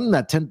 games, something in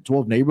that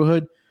 10-12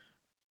 neighborhood,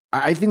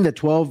 I think that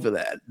 12,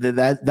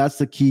 that's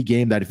the key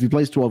game, that if he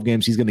plays 12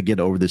 games, he's going to get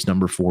over this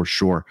number for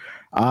sure.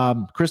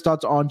 Chris,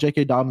 thoughts on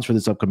J.K. Dobbins for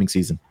this upcoming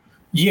season?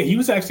 Yeah, he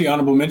was actually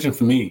honorable mention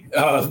for me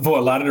for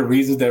a lot of the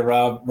reasons that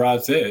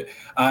Rob said.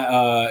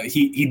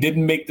 He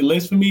didn't make the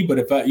list for me, but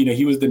if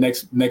he was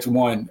the next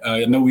one.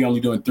 I know we only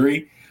doing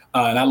 3,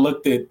 and I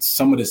looked at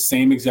some of the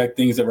same exact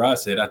things that Rob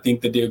said. I think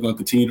that they're going to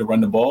continue to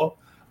run the ball.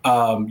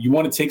 You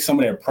want to take some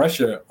of that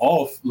pressure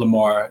off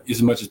Lamar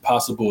as much as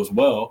possible as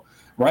well.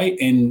 Right.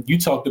 And you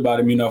talked about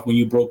him enough when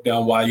you broke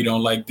down why you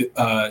don't like,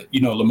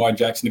 Lamar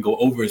Jackson to go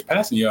over his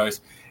passing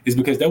yards, is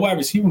because that wide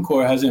receiving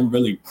core hasn't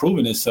really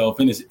proven itself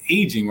and is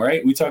aging.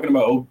 Right. We're talking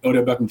about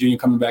Odell Beckham Jr.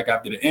 coming back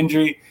after the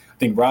injury. I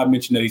think Rob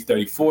mentioned that he's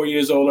 34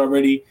 years old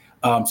already.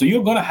 So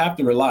you're going to have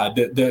to rely.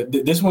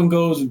 This one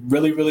goes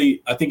really,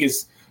 really, I think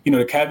it's,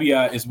 the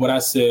caveat is what I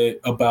said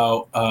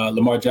about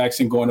Lamar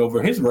Jackson going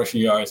over his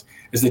rushing yards,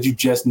 is that you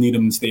just need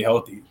him to stay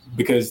healthy,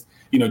 because,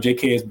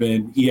 JK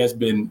has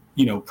been,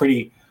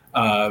 pretty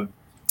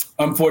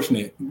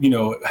unfortunate,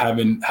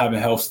 having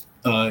health,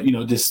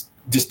 just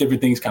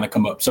different things kind of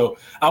come up. So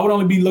I would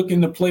only be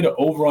looking to play the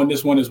over on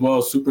this one as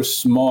well. Super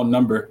small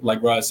number.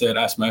 Like Rod said,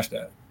 I smashed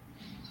that.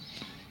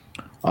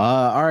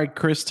 All right,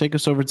 Chris, take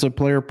us over to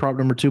player prop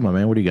number 2, my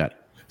man. What do you got?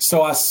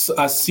 So I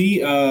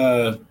see,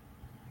 I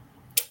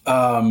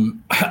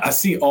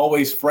see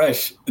Always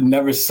Fresh,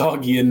 Never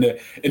Soggy in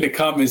the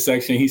comment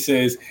section. He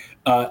says,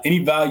 any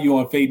value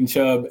on Peyton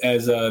Chubb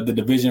as the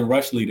division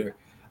rush leader?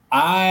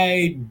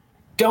 I'm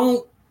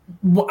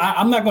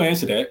not going to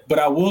answer that, but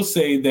I will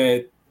say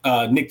that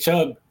Nick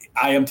Chubb,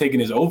 I am taking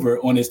his over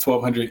on his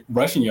 1,200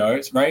 rushing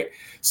yards, right?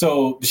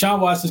 So Deshaun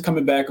Watson's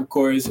coming back, of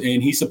course,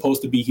 and he's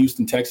supposed to be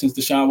Houston Texans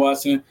Deshaun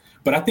Watson,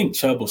 but I think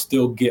Chubb will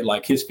still get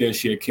like his fair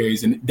share of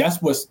carries, and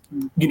that's what's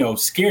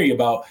scary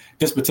about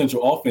this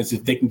potential offense,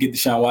 if they can get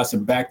Deshaun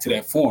Watson back to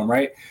that form,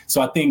 right?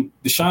 So I think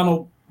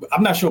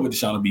I'm not sure what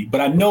Deshaun will be,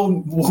 but I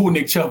know who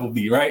Nick Chubb will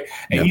be, right?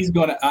 And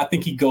yep. I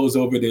think he goes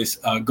over this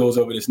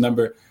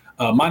number,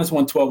 minus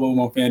 112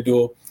 over on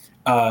FanDuel.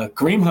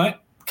 Kareem Hunt,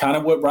 kind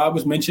of what Rob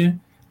was mentioning,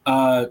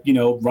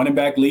 running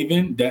back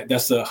leaving,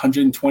 that's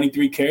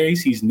 123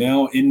 carries. He's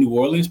now in New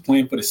Orleans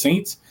playing for the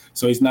Saints.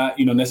 So he's not,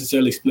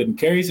 necessarily splitting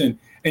carries. And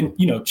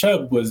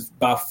Chubb was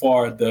by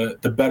far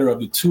the better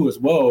of the two as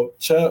well.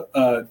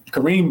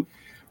 Kareem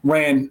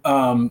ran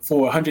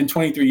for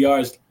 123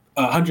 yards,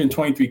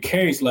 123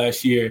 carries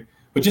last year,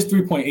 but just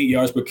 3.8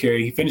 yards per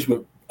carry. He finished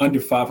with under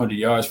 500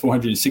 yards,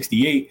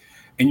 468.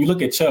 And you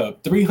look at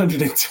Chubb,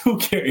 302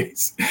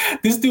 carries.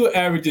 This dude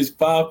averages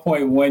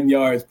 5.1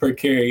 yards per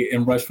carry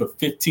and rushed for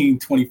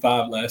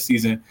 15.25 last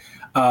season.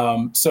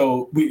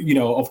 So we,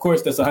 of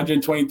course, that's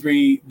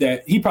 123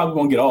 that he probably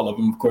won't get all of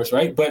them, of course,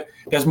 right? But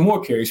there's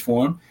more carries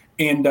for him.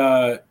 And,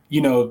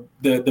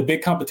 the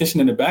big competition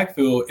in the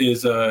backfield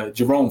is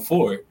Jerome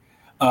Ford.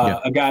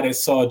 A guy that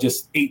saw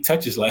just 8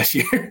 touches last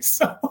year.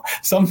 So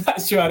I'm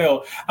not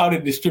sure how to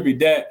distribute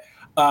that.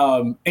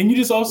 And you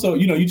just also,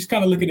 you just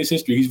kind of look at his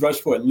history. He's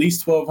rushed for at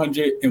least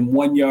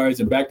 1,201 yards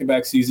in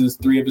back-to-back seasons,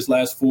 3 of his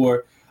last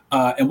 4.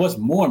 And what's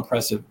more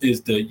impressive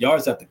is the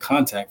yards after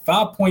contact,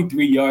 5.3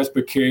 yards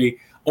per carry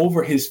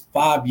over his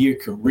 5-year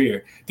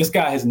career. This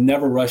guy has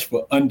never rushed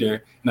for under,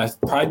 and that's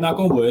probably knock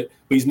on wood,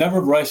 but he's never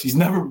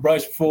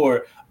rushed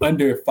for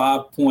under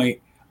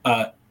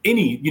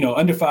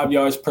under 5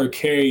 yards per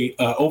carry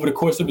over the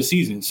course of a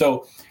season.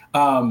 So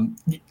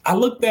I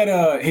looked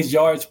at his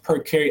yards per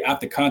carry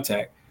after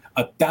contact,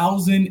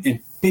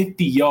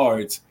 1,050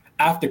 yards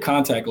after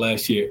contact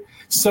last year.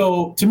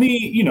 So to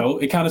me,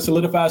 it kind of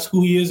solidifies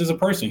who he is as a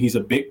person. He's a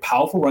big,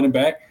 powerful running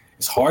back.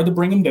 It's hard to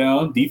bring him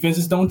down.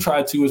 Defenses don't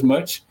try to as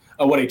much.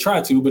 They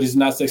try to, but it's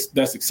not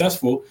that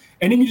successful.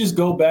 And then you just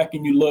go back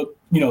and you look,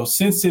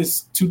 since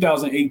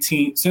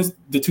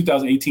the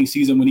 2018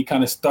 season when he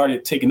kind of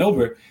started taking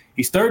over,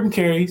 he's third in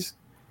carries,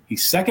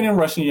 he's second in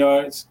rushing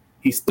yards,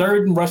 he's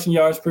third in rushing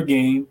yards per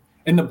game,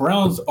 and the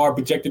Browns are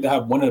projected to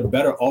have one of the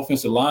better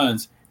offensive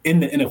lines in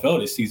the NFL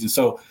this season.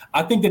 So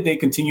I think that they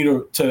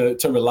continue to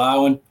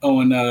rely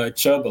on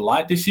Chubb a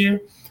lot this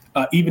year,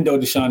 even though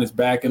Deshaun is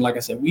back. And like I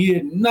said, we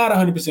are not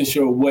 100%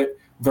 sure what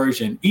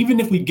version. Even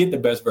if we get the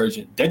best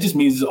version, that just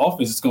means his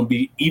offense is going to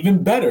be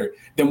even better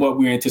than what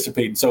we're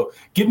anticipating. So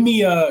give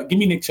me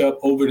Nick Chubb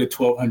over the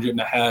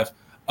 1,250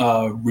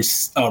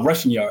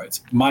 rushing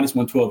yards, minus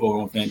 112 over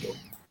on FanDuel.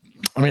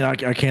 I mean,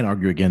 I can't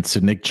argue against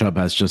it. Nick Chubb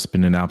has just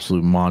been an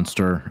absolute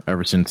monster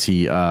ever since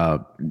he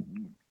got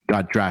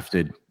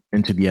drafted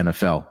into the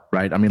NFL,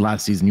 right? I mean,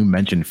 last season you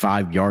mentioned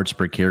 5 yards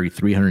per carry,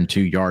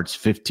 302 yards,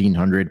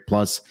 1,500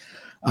 plus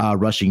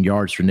rushing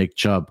yards for Nick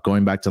Chubb.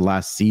 Going back to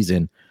last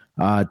season,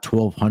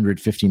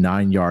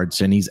 1,259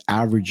 yards, and he's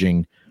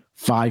averaging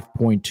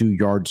 5.2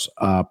 yards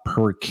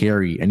per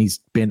carry, and he's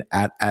been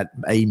at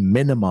a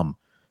minimum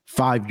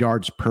 5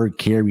 yards per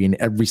carry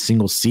in every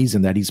single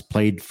season that he's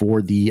played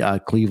for the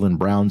Cleveland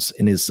Browns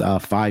in his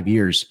 5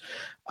 years.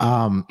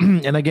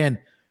 And again,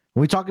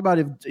 when we talk about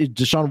if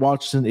Deshaun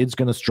Watson is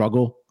going to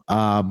struggle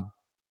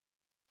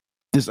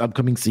this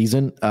upcoming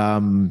season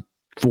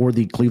for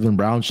the Cleveland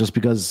Browns, just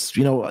because,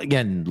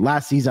 again,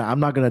 last season, I'm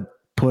not going to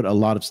put a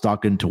lot of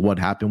stock into what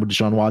happened with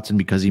Deshaun Watson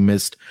because he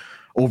missed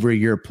over a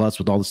year plus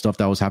with all the stuff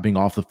that was happening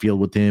off the field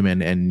with him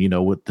and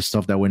with the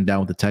stuff that went down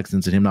with the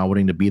Texans and him not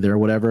wanting to be there or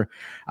whatever.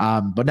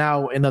 But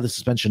now another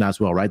suspension as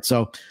well, right?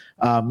 So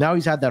now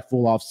he's had that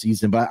full off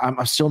season, but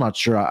I'm still not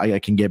sure I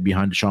can get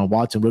behind Deshaun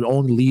Watson. What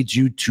only leads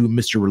you to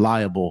Mr.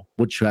 Reliable,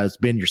 which has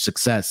been your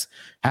success,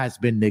 has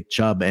been Nick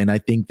Chubb. And I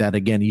think that,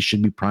 again, he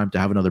should be primed to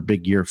have another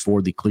big year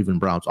for the Cleveland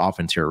Browns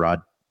offense here,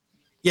 Rod.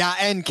 Yeah,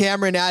 and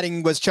Cameron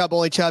adding was Chubb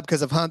only Chubb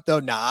because of Hunt, though.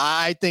 Nah,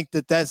 I think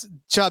that's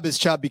Chubb is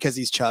Chubb because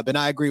he's Chubb, and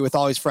I agree with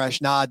Always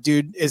Fresh. Nah,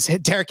 dude is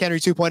Derrick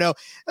Henry 2.0.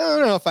 I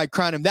don't know if I'd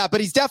crown him that,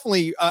 but he's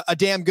definitely a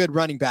damn good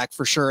running back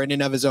for sure in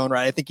and of his own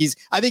right. I think he's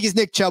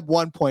Nick Chubb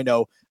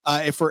 1.0.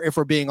 If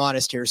we're being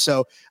honest here.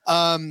 So,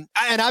 and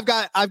I've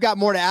got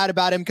more to add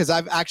about him because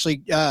I've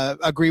actually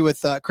agree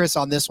with Chris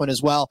on this one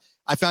as well.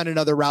 I found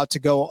another route to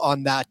go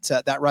on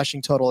that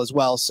rushing total as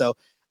well. So,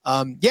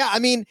 yeah, I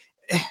mean.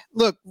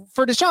 Look,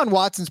 for Deshaun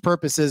Watson's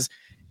purposes,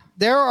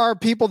 there are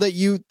people that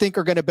you think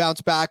are going to bounce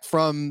back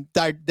from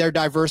their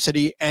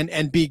diversity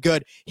and be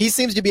good. He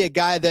seems to be a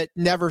guy that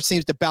never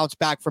seems to bounce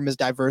back from his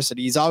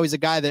diversity. He's always a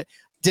guy that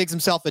digs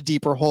himself a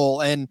deeper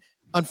hole. And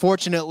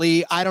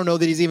unfortunately, I don't know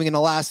that he's even going to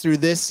last through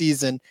this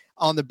season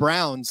on the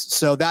Browns.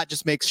 So that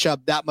just makes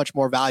Chubb that much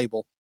more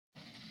valuable.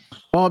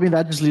 Well, I mean,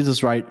 that just leads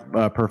us right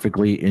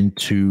perfectly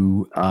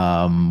into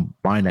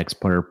my next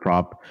player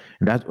prop.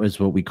 And that is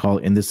what we call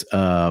in this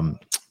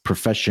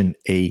profession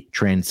a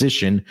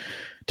transition.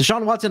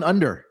 Deshaun Watson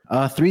under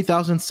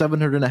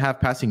 3,700.5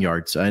 passing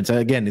yards. And so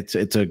again, it's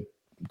a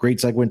great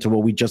segue into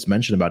what we just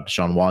mentioned about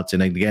Deshaun Watson.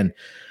 And again,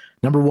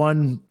 number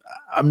one,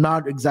 I'm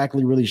not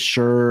exactly really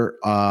sure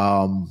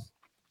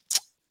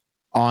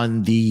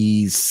on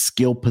the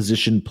skill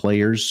position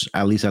players,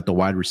 at least at the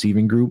wide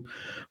receiving group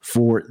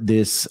for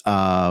this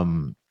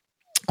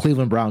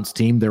Cleveland Browns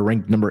team. They're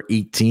ranked number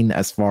 18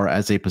 as far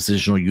as a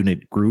positional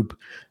unit group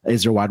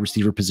is their wide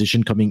receiver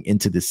position coming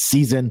into this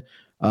season.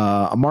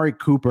 Amari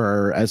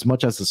Cooper, as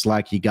much as the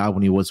slack he got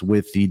when he was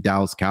with the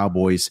Dallas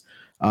Cowboys,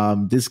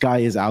 this guy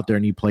is out there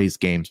and he plays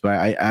games. But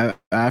I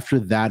after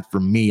that,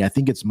 for me, I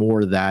think it's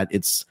more that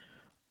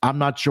I'm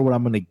not sure what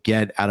I'm going to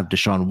get out of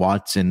Deshaun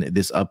Watson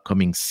this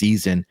upcoming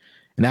season,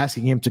 and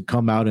asking him to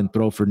come out and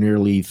throw for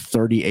nearly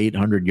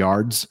 3,800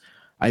 yards.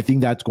 I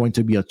think that's going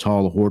to be a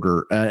tall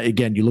order.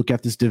 Again, you look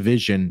at this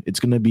division; it's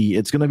going to be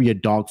a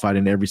dogfight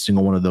in every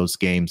single one of those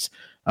games.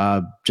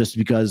 Just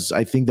because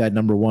I think that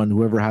number one,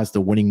 whoever has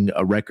the winning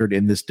record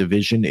in this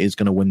division is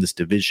going to win this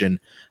division.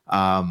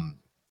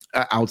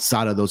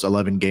 Outside of those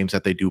 11 games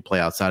that they do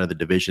play outside of the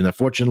division,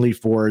 unfortunately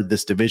for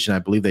this division, I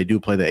believe they do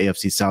play the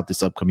AFC South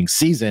this upcoming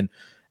season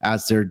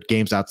as their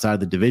games outside of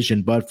the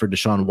division. But for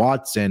Deshaun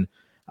Watson,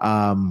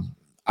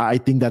 I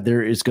think that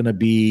there is going to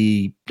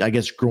be, I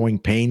guess, growing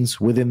pains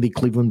within the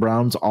Cleveland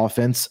Browns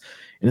offense.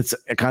 And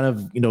it kind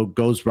of,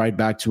 goes right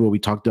back to what we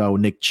talked about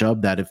with Nick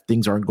Chubb, that if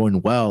things aren't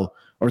going well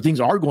or things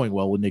are going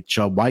well with Nick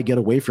Chubb, why get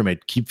away from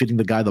it? Keep feeding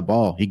the guy the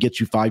ball. He gets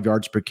you 5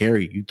 yards per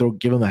carry. You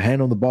give him a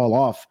hand on the ball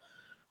off.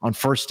 on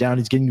first down.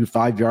 He's getting you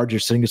 5 yards. You're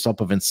setting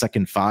yourself up in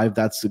second 5.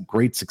 That's a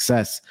great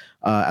success,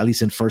 at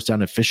least in first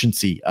down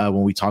efficiency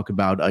when we talk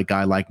about a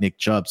guy like Nick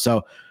Chubb.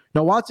 So,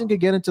 now, Watson could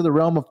get into the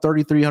realm of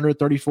 3,300,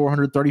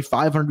 3,400,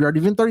 3,500 yards,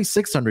 even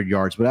 3,600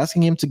 yards, but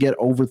asking him to get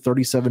over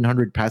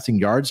 3,700 passing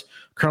yards,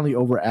 currently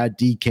over at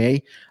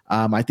DK,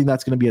 I think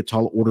that's going to be a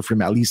tall order for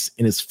him, at least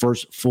in his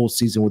first full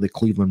season with the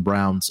Cleveland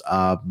Browns.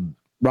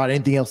 Rod,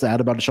 anything else to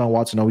add about Deshaun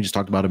Watson? No, we just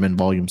talked about him in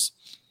volumes.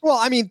 Well,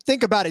 I mean,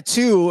 think about it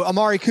too.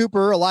 Amari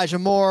Cooper, Elijah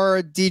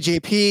Moore,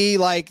 DJP,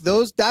 like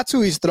those, that's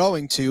who he's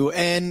throwing to.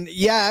 And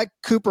yeah,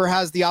 Cooper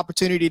has the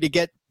opportunity to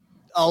get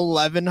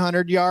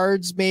 1,100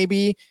 yards,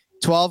 maybe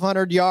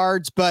 1,200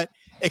 yards, but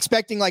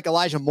expecting like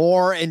Elijah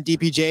Moore and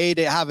DPJ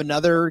to have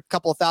another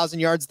couple of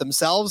thousand yards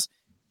themselves,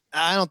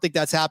 I don't think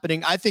that's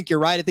happening. I think you're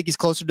right. I think he's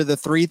closer to the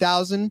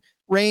 3,000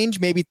 range,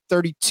 maybe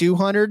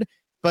 3,200,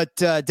 but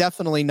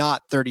definitely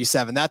not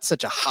 37. That's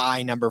such a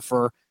high number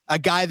for a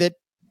guy that,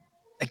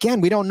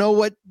 again, we don't know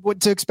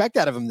what to expect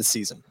out of him this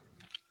season.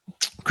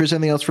 Chris,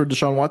 anything else for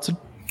Deshaun Watson?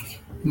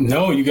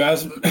 No, you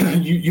guys,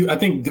 I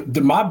think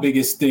my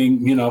biggest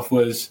thing,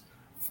 was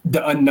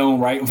the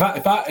unknown, right?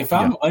 If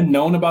I'm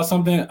unknown about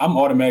something, I'm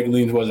automatically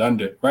leaning towards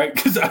under, right?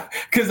 Because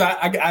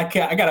I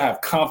gotta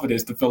have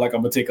confidence to feel like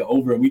I'm gonna take it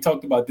over. And we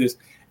talked about this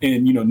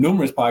in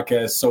numerous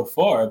podcasts so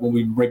far when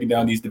we're breaking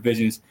down these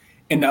divisions.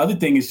 And the other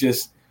thing is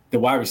just the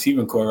wide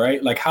receiving core,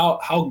 right? Like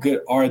how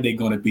good are they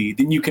going to be?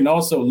 Then you can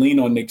also lean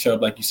on Nick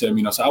Chubb, like you said,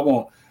 so I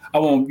won't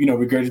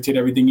regurgitate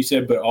everything you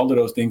said, but all of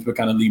those things would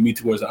kind of lead me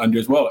towards the under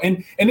as well.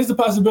 And there's the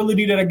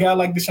possibility that a guy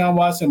like Deshaun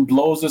Watson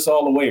blows us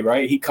all away,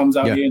 right? He comes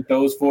out here and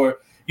throws for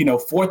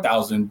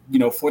 4,000,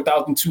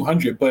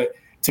 4,200. But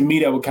to me,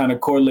 that would kind of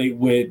correlate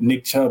with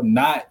Nick Chubb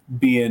not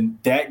being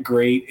that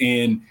great.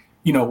 And,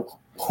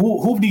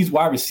 who these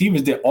wide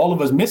receivers that all of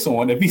us miss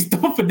on if he's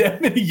throwing for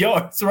that many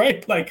yards,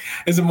 right? Like,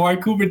 is Amari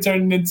Cooper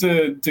turning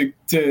into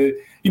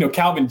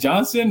Calvin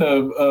Johnson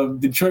of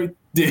Detroit,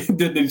 the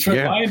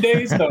Detroit Lion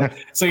days?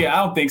 So I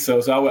don't think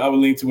so. So I would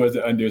lean towards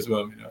the under as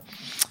well.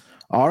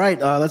 All right,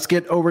 let's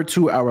get over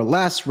to our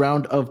last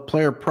round of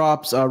player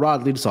props.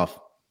 Rod, lead us off.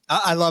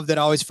 I love that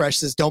Always Fresh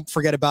says, don't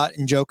forget about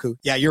Njoku.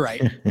 Yeah, you're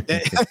right.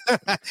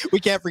 We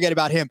can't forget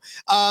about him.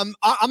 I'm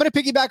going to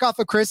piggyback off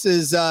of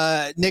Chris's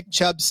Nick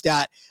Chubb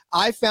stat.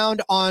 I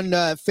found on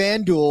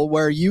FanDuel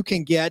where you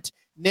can get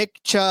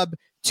Nick Chubb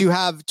to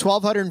have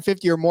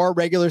 1,250 or more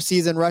regular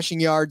season rushing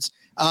yards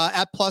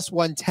at plus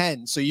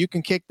 110. So you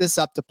can kick this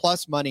up to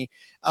plus money.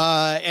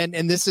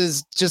 And this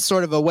is just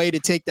sort of a way to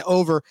take the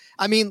over.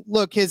 I mean,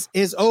 look, his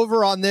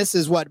over on this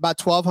is what, about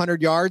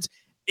 1,200 yards.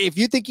 If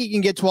you think he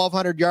can get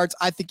 1,200 yards,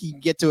 I think he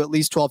can get to at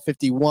least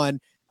 1,251.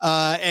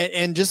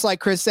 And just like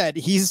Chris said,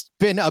 he's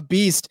been a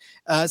beast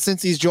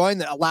since he's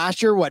joined.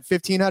 Last year,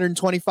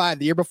 1,525.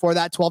 The year before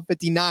that,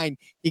 1,259.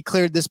 He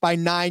cleared this by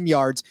 9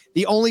 yards.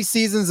 The only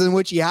seasons in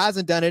which he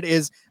hasn't done it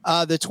is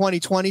the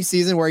 2020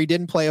 season where he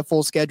didn't play a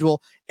full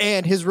schedule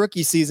and his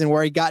rookie season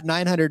where he got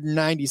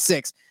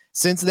 996.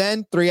 Since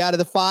then, 3 out of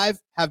the 5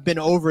 have been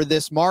over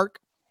this mark.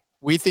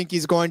 We think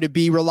he's going to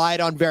be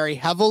relied on very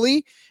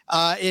heavily.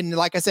 And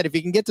like I said, if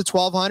he can get to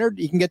 1,200,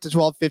 he can get to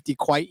 1,250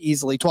 quite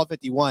easily.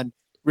 1,251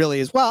 really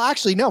is. Well,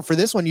 actually, no, for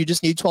this one, you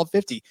just need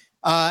 1,250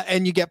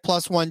 and you get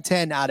plus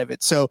 110 out of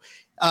it. So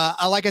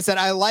like I said,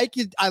 I like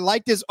it. I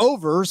like this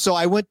over. So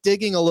I went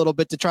digging a little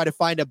bit to try to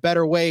find a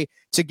better way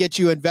to get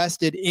you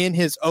invested in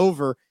his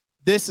over.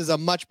 This is a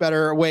much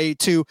better way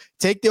to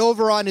take the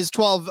over on his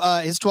 12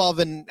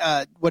 and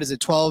what is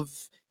it?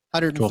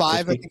 1,205,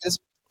 I think it is.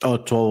 Oh,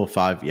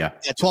 1,205, yeah.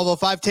 Yeah,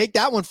 1,205. Take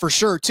that one for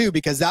sure, too,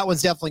 because that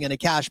one's definitely going to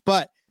cash.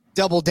 But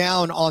double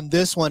down on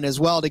this one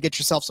as well to get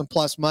yourself some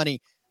plus money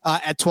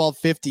at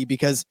 1,250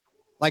 because,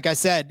 like I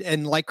said,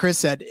 and like Chris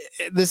said,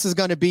 this is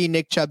going to be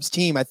Nick Chubb's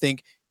team, I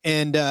think,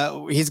 and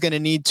he's going to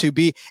need to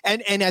be –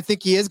 and I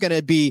think he is going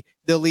to be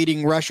the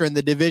leading rusher in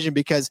the division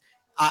because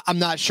I'm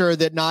not sure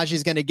that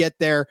Najee's going to get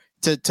there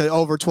to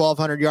over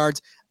 1,200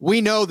 yards.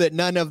 We know that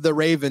none of the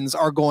Ravens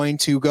are going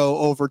to go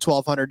over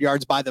 1,200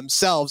 yards by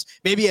themselves.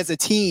 Maybe as a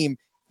team,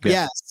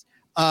 yes.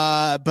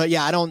 But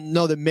yeah, I don't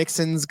know that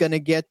Mixon's going to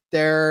get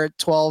there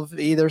 12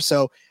 either.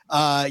 So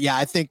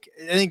I think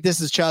this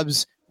is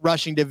Chubb's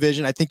rushing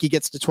division. I think he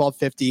gets to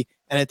 1,250,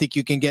 and I think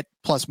you can get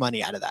plus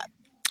money out of that.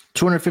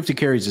 250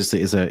 carries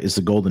is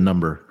a golden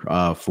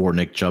number for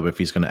Nick Chubb if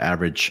he's going to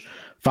average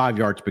 5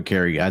 yards per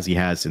carry as he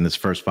has in his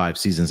first 5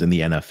 seasons in the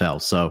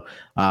NFL. So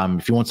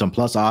if you want some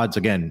plus odds,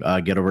 again,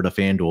 get over to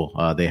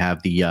FanDuel.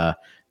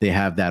 They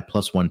have that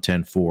plus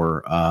 110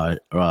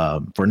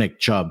 for Nick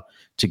Chubb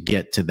to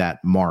get to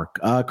that mark.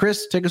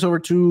 Chris, take us over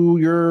to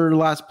your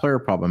last player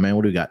problem, man.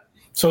 What do we got?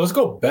 So let's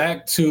go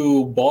back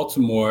to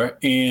Baltimore.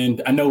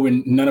 And I know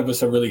none of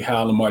us are really high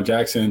on Lamar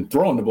Jackson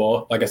throwing the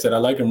ball. Like I said, I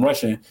like him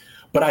rushing.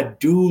 But I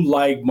do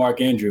like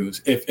Mark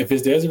Andrews. If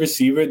there's a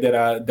receiver that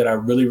I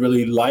really,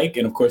 really like,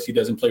 and of course he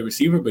doesn't play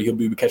receiver, but he'll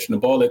be catching the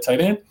ball at tight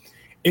end,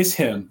 it's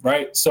him,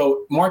 right?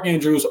 So Mark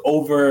Andrews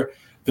over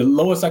the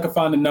lowest I could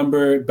find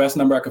best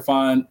number I could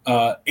find,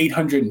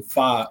 800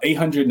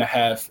 and a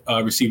half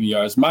receiving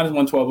yards, minus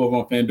 112 over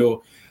on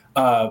FanDuel.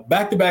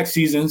 Back-to-back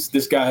seasons,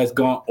 this guy has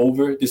gone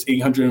over this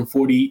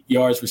 840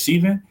 yards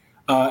receiving.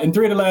 In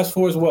 3 of the last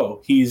 4 as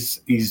well.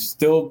 He's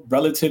still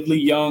relatively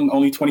young,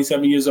 only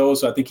 27 years old,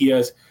 so I think he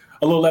has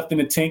a little left in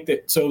the tank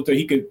so that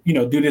he could,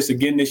 do this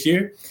again this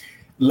year.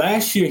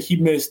 Last year, he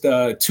missed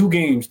 2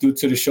 games due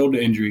to the shoulder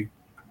injury.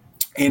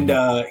 And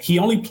he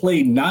only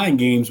played 9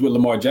 games with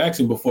Lamar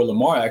Jackson before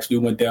Lamar actually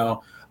went down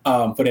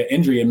for that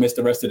injury and missed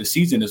the rest of the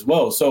season as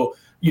well. So,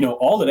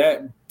 all of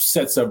that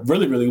sets up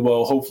really, really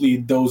well. Hopefully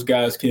those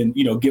guys can,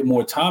 get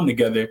more time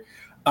together.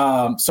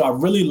 So I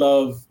really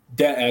love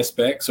that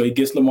aspect. So he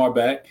gets Lamar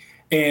back.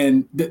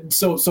 And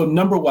so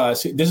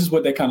number-wise, this is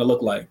what they kind of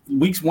look like.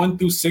 Weeks 1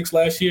 through 6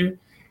 last year,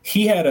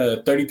 he had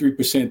a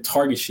 33%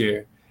 target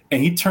share,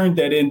 and he turned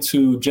that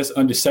into just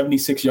under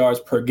 76 yards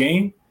per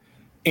game.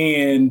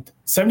 And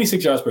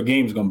 76 yards per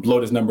game is going to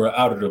blow this number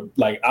out of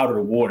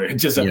the water,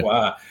 just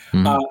FYI.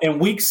 And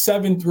weeks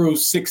 7 through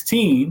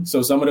 16,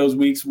 so some of those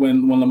weeks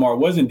when Lamar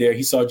wasn't there,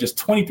 he saw just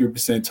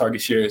 23%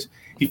 target shares.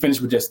 He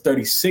finished with just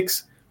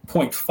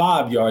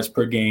 36.5 yards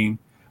per game.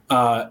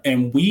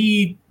 And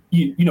we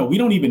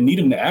don't even need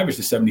him to average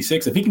the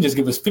 76. If he can just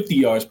give us 50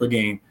 yards per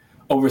game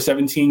over a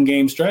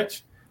 17-game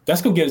stretch,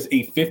 that's going to get us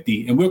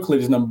 850, and we'll clear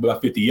this number by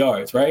 50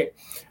 yards, right?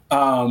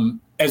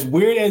 As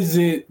weird as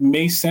it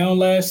may sound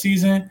last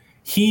season,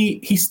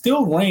 he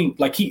still ranked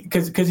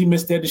because he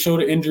missed the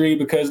shoulder injury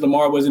because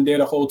Lamar wasn't there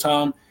the whole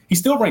time. He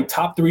still ranked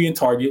top 3 in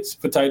targets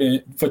for tight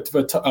end for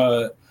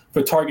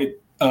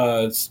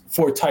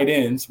tight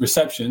ends,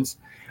 receptions,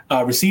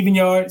 receiving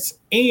yards,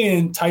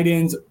 and tight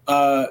ends.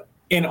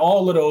 And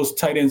all of those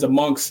tight ends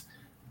amongst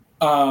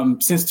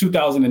since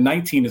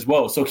 2019 as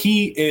well. So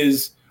he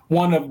is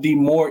one of the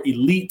more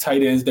elite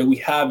tight ends that we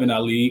have in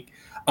our league.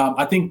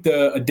 I think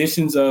the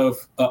additions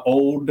of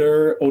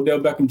older Odell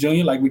Beckham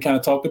Jr., like we kind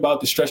of talked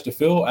about, to stretch the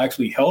field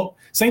actually help.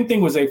 Same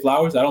thing with Zay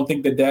Flowers. I don't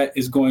think that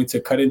is going to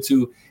cut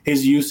into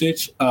his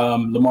usage.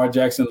 Lamar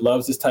Jackson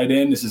loves this tight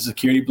end. This is a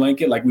security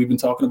blanket, like we've been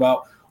talking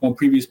about on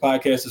previous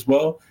podcasts as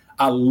well.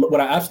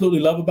 What I absolutely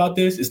love about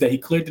this is that he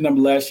cleared the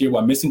number last year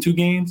while missing 2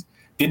 games,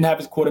 didn't have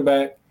his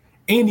quarterback,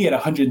 and he had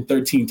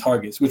 113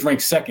 targets, which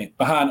ranks second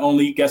behind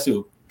only, guess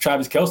who?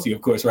 Travis Kelce,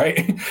 of course,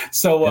 right?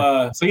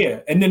 So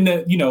yeah. And then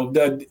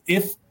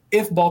if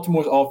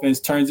Baltimore's offense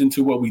turns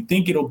into what we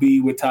think it'll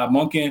be with Todd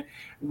Monken,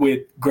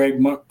 with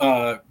Greg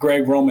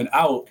Roman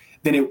out,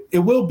 then it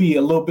will be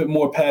a little bit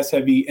more pass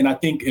heavy. And I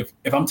think if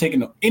I'm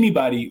taking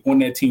anybody on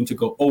that team to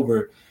go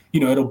over,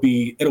 it'll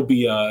be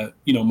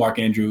Mark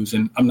Andrews,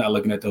 and I'm not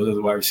looking at those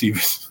other wide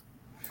receivers.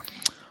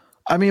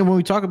 I mean, when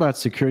we talk about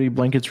security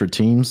blankets for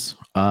teams,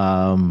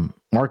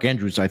 Mark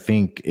Andrews, I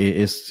think,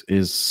 is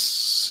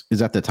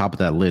at the top of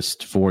that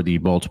list for the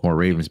Baltimore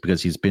Ravens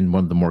because he's been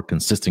one of the more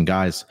consistent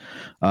guys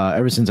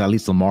ever since at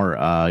least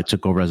Lamar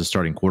took over as a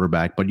starting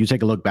quarterback. But you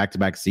take a look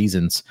back-to-back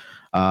seasons,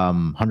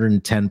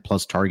 110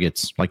 plus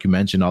targets. Like you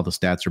mentioned, all the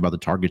stats are about the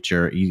target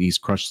share. He's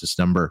crushed this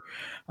number.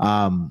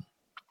 And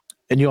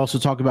you also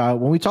talk about,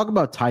 when we talk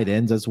about tight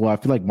ends as well, I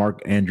feel like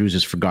Mark Andrews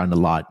is forgotten a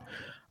lot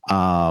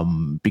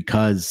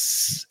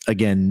because,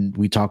 again,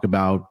 we talk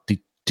about the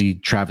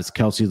Travis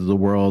Kelce's of the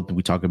world.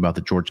 We talk about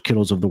the George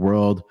Kittles of the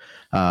world.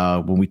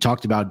 When we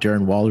talked about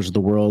Darren Waller's of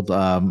the world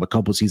a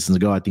couple of seasons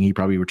ago, I think he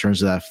probably returns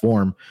to that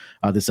form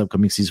this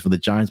upcoming season for the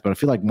Giants. But I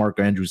feel like Mark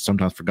Andrews is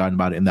sometimes forgotten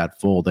about it in that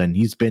fold. And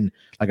he's been,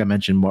 like I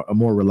mentioned,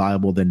 more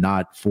reliable than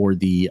not for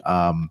the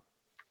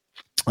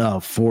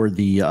Baltimore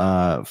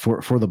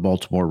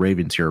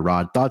Ravens here.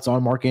 Rod, thoughts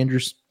on Mark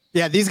Andrews?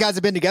 Yeah, these guys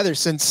have been together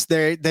since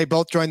they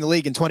both joined the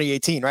league in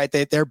 2018, right?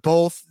 They've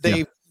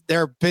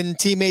been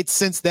teammates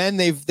since then.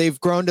 They've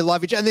grown to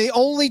love each other. And the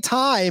only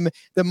time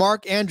that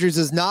Mark Andrews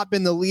has not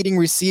been the leading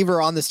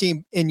receiver on this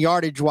team in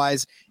yardage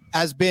wise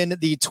has been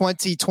the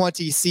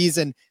 2020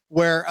 season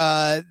where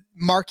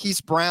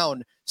Marquise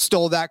Brown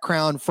stole that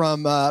crown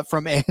from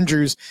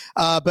Andrews.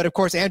 But of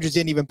course, Andrews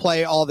didn't even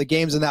play all the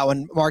games in that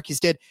one. Marquise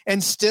did,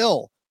 and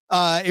still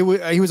he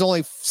was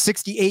only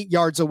 68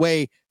 yards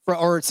away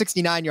or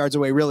 69 yards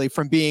away, really,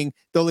 from being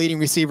the leading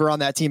receiver on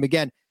that team.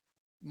 Again,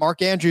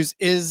 Mark Andrews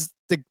is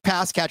the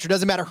pass catcher.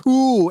 Doesn't matter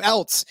who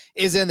else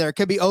is in there. It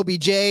could be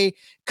OBJ,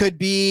 could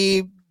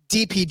be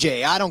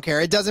DPJ. I don't care.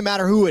 It doesn't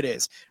matter who it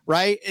is,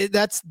 right?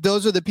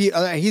 Those are the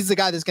people. He's the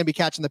guy that's going to be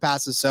catching the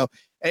passes. So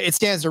it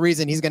stands to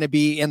reason he's going to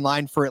be in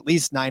line for at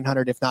least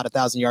 900, if not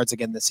 1,000 yards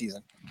again this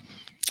season.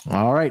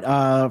 All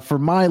right. For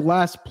my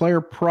last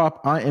player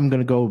prop, I am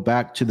going to go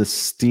back to the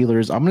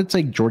Steelers. I'm going to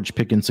take George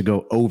Pickens to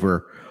go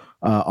over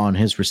on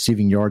his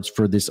receiving yards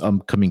for this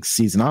upcoming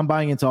season. I'm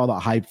buying into all the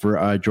hype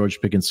for George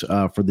Pickens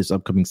for this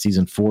upcoming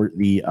season for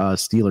the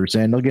Steelers.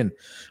 And again,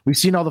 we've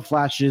seen all the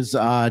flashes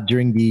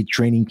during the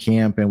training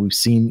camp, and we've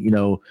seen,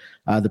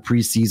 the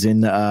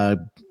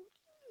preseason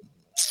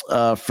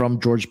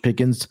from George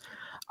Pickens.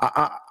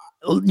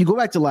 You go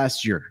back to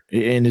last year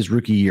in his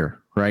rookie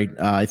year, right?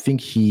 I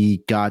think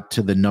he got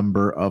to the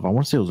number of, I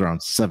want to say it was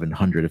around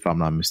 700, if I'm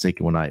not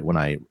mistaken, when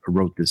I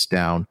wrote this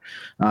down.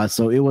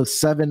 So it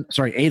was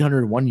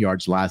 801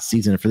 yards last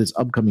season. And for this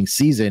upcoming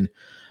season,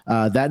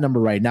 That number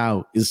right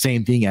now is the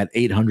same thing at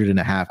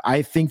 800.5.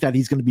 I think that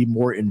he's going to be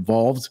more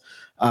involved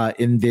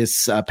in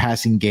this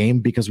passing game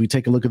because we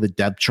take a look at the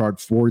depth chart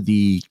for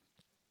the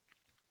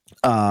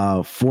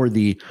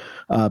Pittsburgh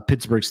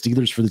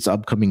Steelers for this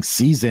upcoming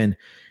season.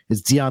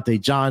 It's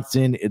Deontay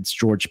Johnson. It's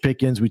George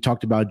Pickens. We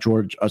talked about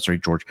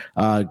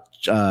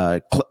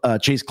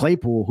Chase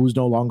Claypool, who's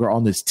no longer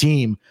on this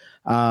team.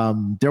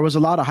 There was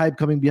a lot of hype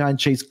coming behind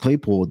Chase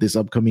Claypool this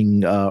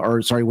upcoming,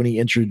 when he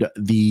entered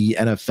the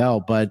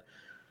NFL, but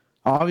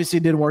obviously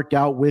it didn't work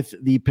out with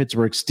the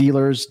Pittsburgh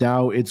Steelers.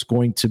 Now it's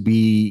going to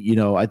be,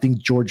 I think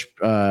George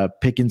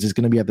Pickens is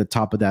going to be at the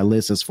top of that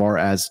list as far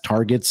as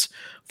targets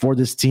for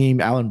this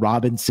team. Allen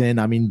Robinson,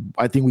 I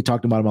think we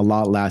talked about him a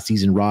lot last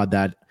season, Rod,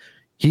 that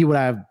he would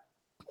have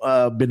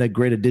been a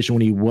great addition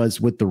when he was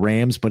with the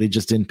Rams, but it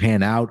just didn't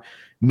pan out.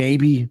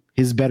 Maybe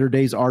his better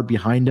days are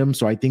behind him.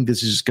 So I think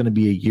this is just going to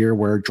be a year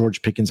where George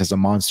Pickens has a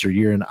monster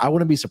year. And I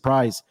wouldn't be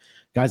surprised,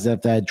 guys,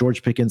 that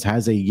George Pickens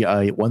has a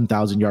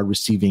 1,000-yard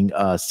receiving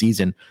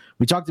season.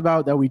 We talked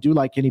about that we do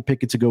like Kenny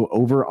Pickett to go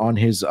over on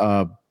his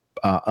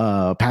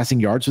passing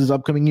yards for this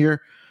upcoming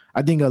year.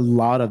 I think a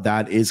lot of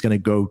that is going to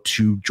go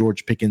to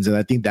George Pickens. And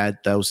I think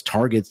that those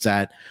targets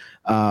that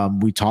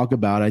we talk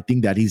about, I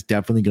think that he's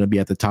definitely going to be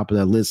at the top of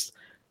that list.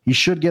 He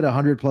should get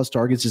 100-plus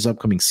targets this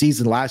upcoming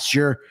season. Last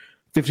year,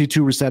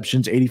 52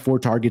 receptions, 84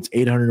 targets,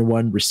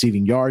 801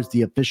 receiving yards.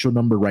 The official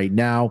number right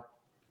now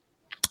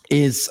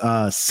is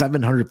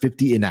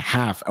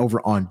 750.5 over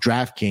on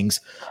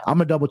DraftKings. I'm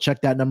going to double check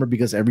that number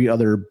because every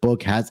other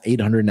book has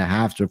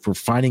 800.5. So if we're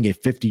finding a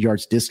 50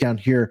 yards discount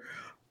here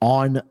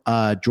on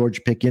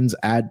George Pickens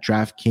at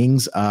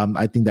DraftKings,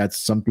 I think that's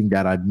something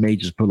that I may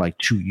just put like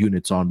 2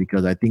 units on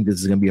because I think this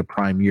is going to be a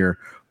prime year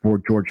for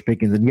George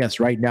Pickens. And yes,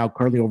 right now,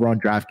 currently over on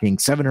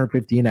DraftKings,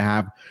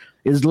 750.5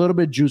 is a little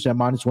bit juiced at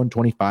minus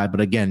 125. But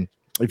again,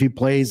 if he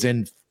plays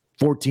in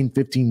 14,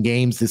 15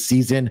 games this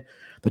season,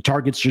 the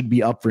targets should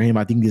be up for him.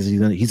 I think he's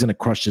going to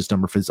crush this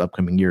number for this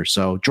upcoming year.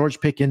 So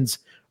George Pickens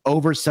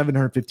over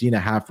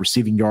 750.5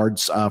 receiving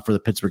yards for the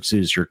Pittsburgh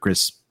Steelers here,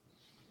 Chris.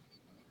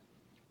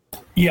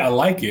 Yeah, I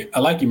like it.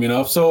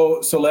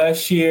 So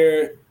last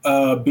year,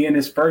 being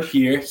his first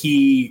year,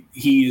 he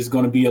is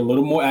going to be a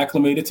little more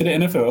acclimated to the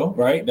NFL,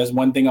 right? That's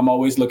one thing I'm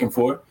always looking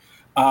for.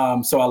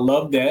 So I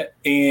love that.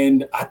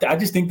 And I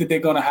just think that they're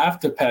going to have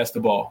to pass the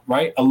ball,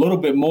 right? A little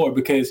bit more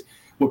because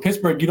with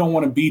Pittsburgh, you don't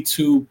want to be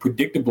too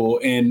predictable.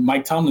 And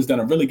Mike Tomlin's done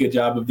a really good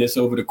job of this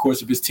over the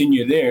course of his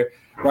tenure there,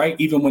 right?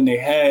 Even when they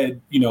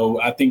had,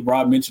 I think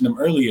Rob mentioned them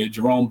earlier,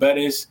 Jerome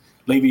Bettis,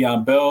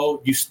 Le'Veon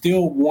Bell, you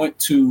still want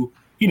to,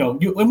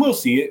 and we'll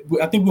see it.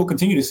 I think we'll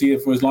continue to see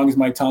it for as long as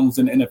Mike Tomlin's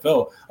in the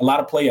NFL. A lot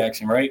of play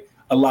action, right?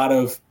 A lot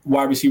of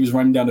wide receivers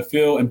running down the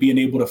field and being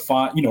able to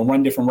find,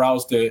 run different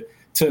routes to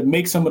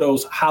make some of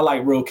those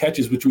highlight reel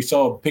catches, which we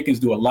saw Pickens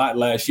do a lot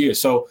last year.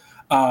 So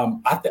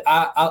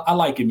I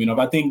like him.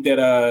 I think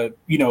that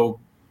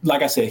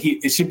like I said,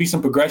 it should be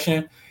some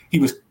progression. He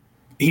was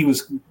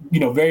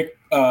very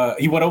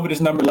he went over this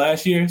number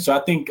last year, so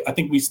I think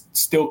we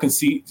still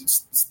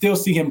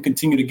see him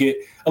continue to get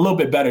a little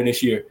bit better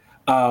this year.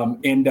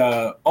 And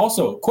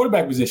also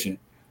quarterback position,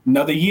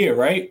 another year,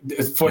 right,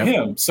 for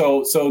him.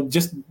 So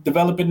just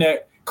developing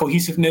that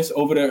cohesiveness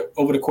over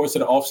the course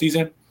of the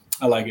offseason,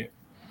 I like it.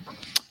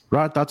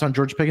 Rod, thoughts on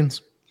George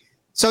Pickens?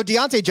 So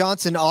Deontay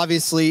Johnson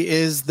obviously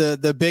is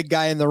the big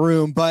guy in the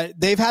room, but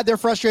they've had their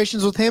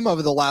frustrations with him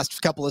over the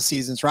last couple of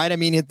seasons, right? I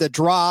mean, the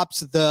drops,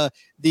 the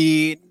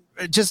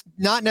just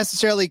not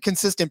necessarily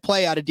consistent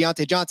play out of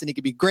Deontay Johnson. He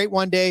could be great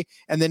one day,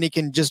 and then he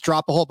can just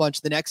drop a whole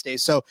bunch the next day.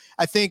 So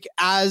I think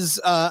as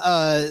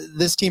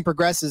this team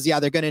progresses,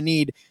 they're going to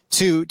need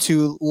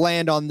to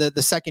land on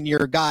the second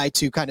year guy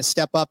to kind of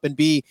step up and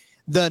be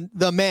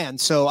the man.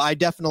 So I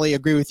definitely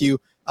agree with you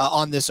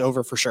on this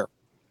over for sure.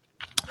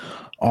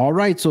 All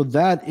right, so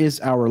that is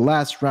our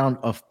last round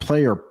of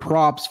player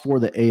props for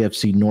the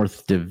AFC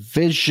North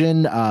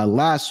Division.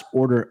 Last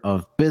order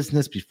of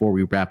business before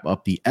we wrap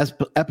up the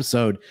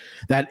episode,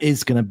 that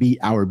is going to be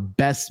our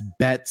best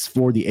bets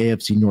for the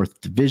AFC North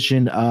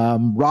Division.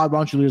 Rod, why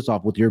don't you lead us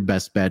off with your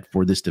best bet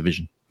for this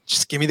division?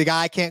 Just give me the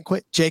guy I can't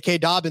quit. J.K.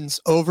 Dobbins,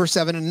 over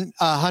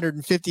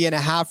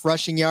 750.5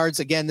 rushing yards.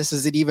 Again, this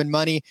is at even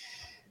money.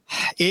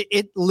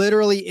 It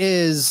literally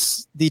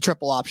is the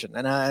triple option.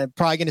 And I'm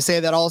probably going to say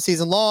that all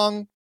season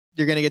long.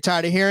 You're going to get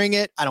tired of hearing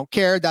it. I don't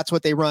care. That's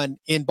what they run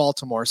in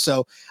Baltimore.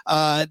 So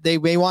they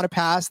may want to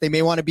pass. They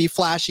may want to be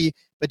flashy.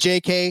 But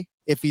JK,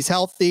 if he's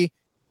healthy,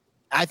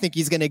 I think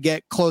he's going to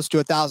get close to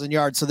 1,000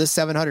 yards. So this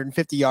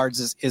 750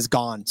 yards is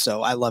gone.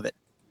 So I love it.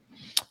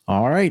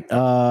 All right.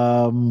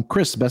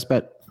 Chris, best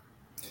bet.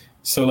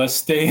 So let's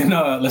stay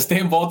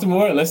in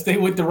Baltimore. Let's stay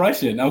with the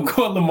Russian. I'm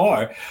going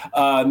Lamar.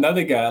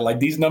 Another guy. Like,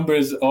 these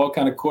numbers all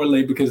kind of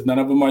correlate because none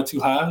of them are too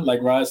high.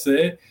 Like Rod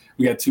said,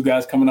 we got 2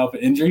 guys coming off an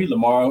injury.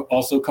 Lamar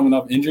also coming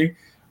off injury.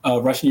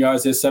 Rushing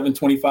yards at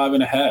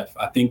 725.5.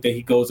 I think that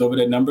he goes over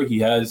that number. He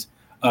has,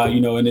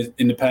 in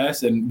the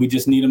past, and we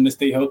just need him to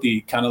stay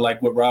healthy. Kind of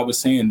like what Rod was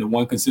saying. The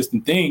one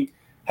consistent thing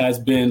has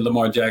been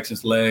Lamar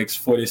Jackson's legs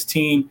for this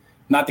team.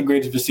 Not the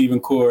greatest receiving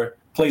core.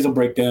 plays will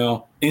break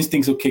down,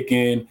 instincts will kick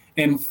in,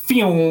 and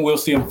we'll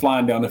see him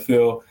flying down the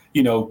field,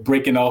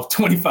 breaking off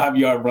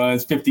 25-yard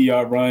runs,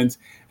 50-yard runs.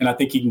 And I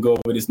think he can go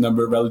over this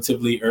number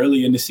relatively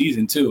early in the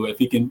season too, if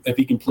he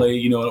can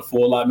play, a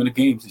full allotment of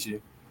games this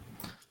year.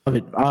 Love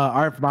it.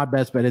 All right, for my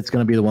best bet, it's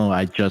going to be the one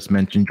I just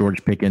mentioned,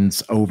 George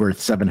Pickens, over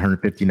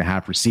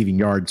 750.5 receiving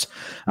yards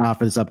for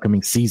this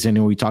upcoming season.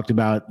 And we talked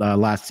about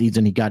last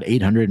season, he got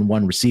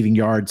 801 receiving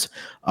yards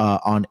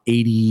on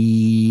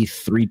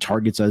 83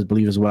 targets, I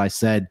believe is what I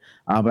said.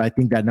 But I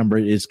think that number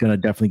is going to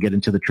definitely get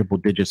into the triple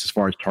digits as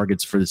far as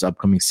targets for this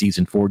upcoming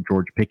season for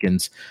George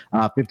Pickens.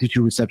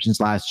 52 receptions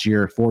last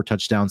year, 4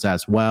 touchdowns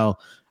as well.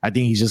 I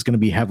think he's just going to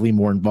be heavily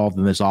more involved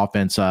in this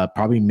offense.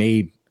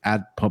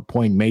 At a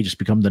point may just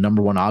become the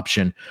number one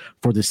option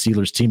for the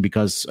Steelers team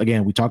because,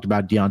 again, we talked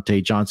about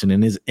Deontay Johnson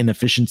and his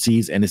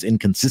inefficiencies and his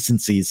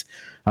inconsistencies.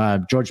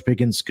 George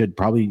Pickens could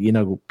probably,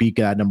 be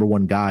that number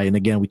one guy. And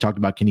again, we talked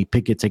about Kenny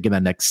Pickett taking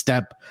that next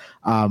step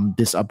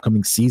this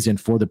upcoming season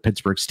for the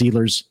Pittsburgh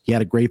Steelers. He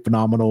had a great,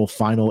 phenomenal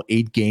final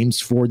 8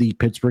 games for the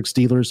Pittsburgh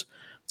Steelers,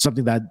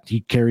 something that he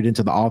carried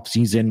into the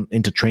offseason,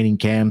 into training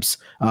camps,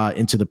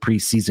 into the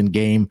preseason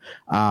game.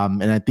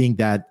 And I think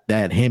that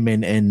him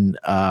and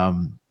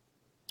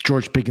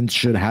George Pickens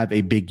should have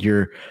a big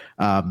year,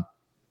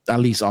 at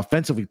least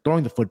offensively,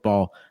 throwing the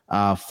football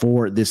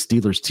for this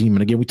Steelers team.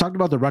 And again, we talked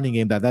about the running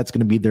game, that's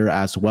going to be there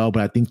as well.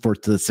 But I think for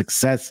the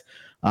success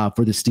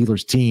for the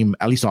Steelers team,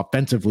 at least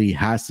offensively,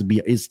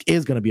 is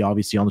going to be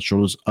obviously on the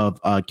shoulders of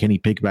Kenny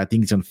Pickett. But I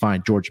think he's going to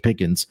find George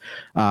Pickens.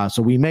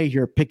 So we may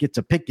hear Pickett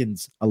to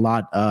Pickens a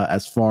lot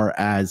as far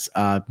as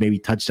maybe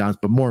touchdowns,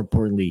 but more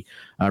importantly,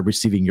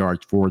 receiving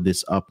yards for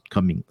this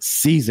upcoming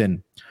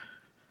season.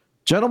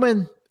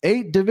 Gentlemen,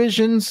 8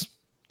 divisions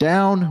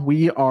down.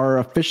 We are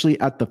officially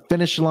at the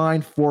finish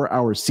line for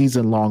our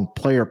season-long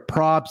player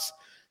props.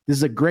 This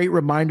is a great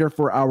reminder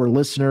for our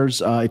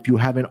listeners. If you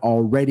haven't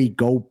already,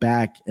 go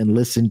back and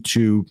listen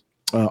to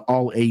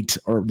all 8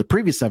 or the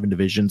previous 7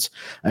 divisions.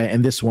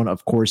 And this one,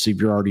 of course,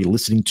 if you're already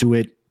listening to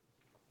it.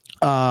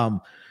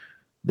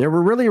 There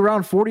were really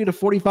around 40 to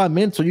 45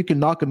 minutes, so you can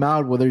knock them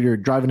out, whether you're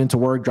driving into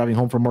work, driving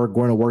home from work,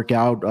 going to work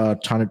out,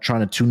 trying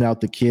to tune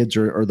out the kids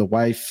or the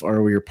wife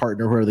or your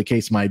partner, whoever the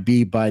case might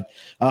be. But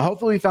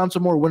hopefully we found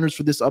some more winners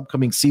for this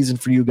upcoming season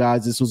for you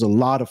guys. This was a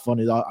lot of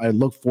fun. I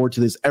look forward to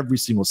this every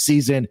single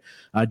season,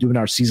 doing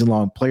our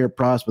season-long player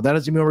props. But that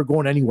doesn't mean we're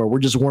going anywhere. We're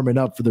just warming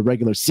up for the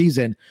regular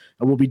season.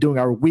 And we'll be doing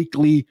our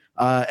weekly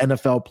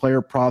NFL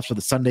player props for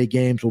the Sunday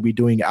games. We'll be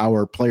doing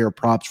our player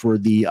props for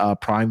the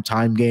prime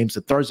time games,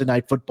 the Thursday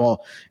night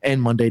football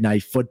and Monday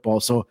Night Football.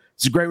 So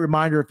it's a great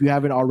reminder, if you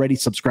haven't already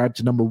subscribed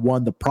to number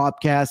 1, the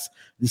Propcast,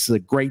 this is a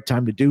great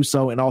time to do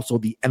so. And also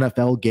the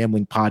NFL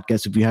Gambling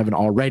Podcast, if you haven't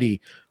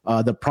already.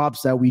 The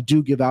props that we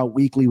do give out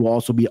weekly will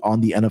also be on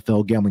the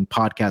NFL Gambling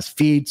Podcast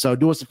feed. So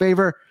do us a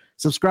favor,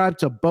 subscribe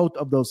to both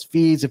of those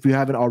feeds. If you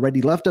haven't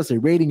already, left us a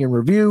rating and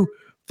review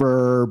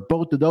for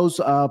both of those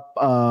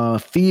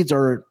feeds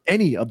or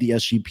any of the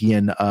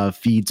SGPN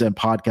feeds and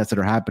podcasts that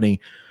are happening,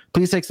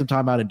 please take some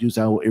time out and do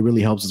so. It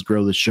really helps us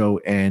grow the show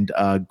and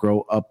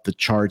grow up the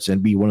charts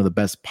and be one of the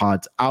best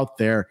pods out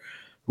there.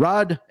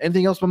 Rod,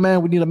 anything else, my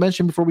man, we need to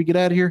mention before we get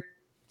out of here?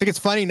 I think it's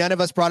funny none of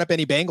us brought up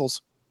any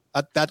Bengals.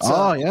 That's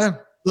yeah,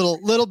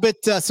 little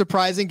bit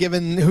surprising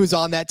given who's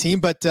on that team,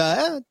 but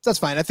that's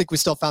fine. I think we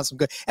still found some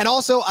good. And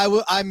also,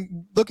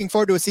 I'm looking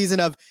forward to a season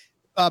of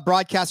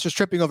broadcasters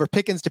tripping over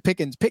Pickens to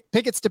Pickens,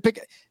 Pickett's to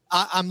Pickett.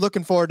 I'm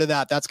looking forward to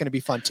that. That's going to be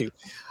fun too.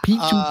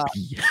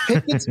 P2P.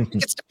 Pickens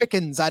to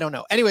Pickens. I don't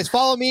know. Anyways,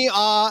 follow me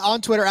on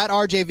Twitter at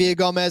RJ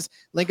Villagomez.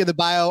 Link in the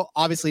bio.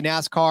 Obviously,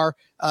 NASCAR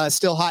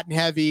still hot and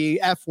heavy.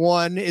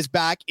 F1 is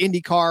back.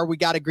 IndyCar. We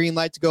got a green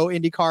light to go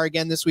IndyCar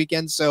again this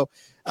weekend. So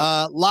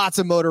lots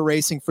of motor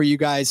racing for you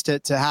guys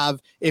to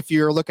have if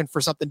you're looking for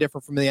something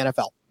different from the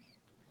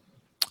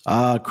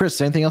NFL.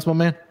 Chris, anything else, my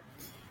man?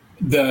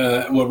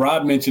 What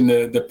Rod mentioned,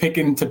 the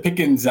Pickens to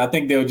Pickens, I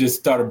think they'll just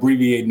start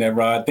abbreviating that,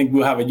 Rod. I think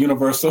we'll have a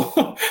universal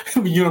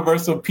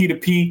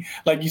P2P,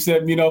 like you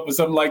said, for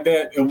something like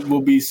that. It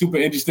will be super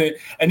interesting.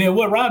 And then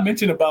what Rod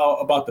mentioned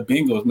about the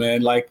Bengals,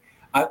 man, like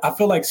I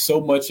feel like so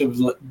much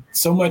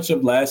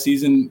of last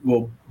season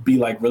will be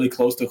like really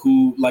close to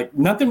who, like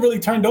nothing really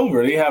turned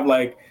over. They have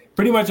like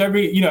pretty much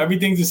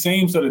everything's the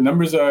same. So the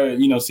numbers are,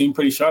 seem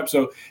pretty sharp.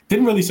 So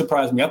didn't really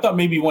surprise me. I thought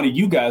maybe one of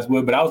you guys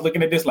would, but I was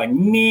looking at this like,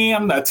 nah,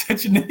 I'm not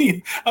touching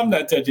any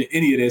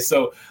of this.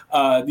 So,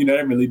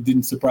 that really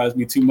didn't surprise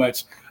me too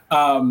much.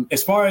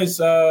 As far as,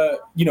 where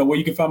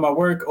you can find my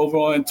work over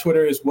on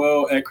Twitter as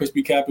well at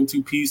Crispy Cap and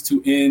 2 P's,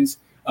 2 N's.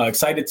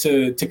 Excited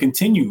to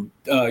continue,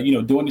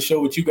 doing the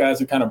show with you guys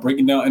and kind of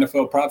breaking down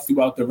NFL props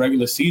throughout the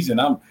regular season.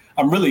 I'm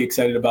really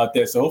excited about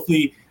that. So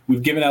hopefully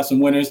we've given out some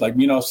winners. Like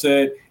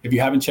said, if you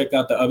haven't checked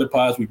out the other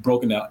pods, we've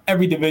broken out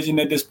every division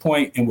at this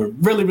point, and we're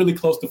really, really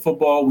close to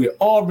football. We're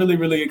all really,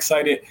 really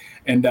excited.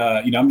 And,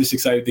 I'm just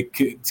excited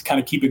to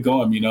kind of keep it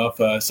going,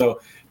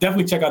 so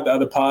definitely check out the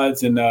other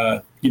pods and,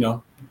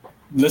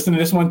 listen to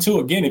this one too,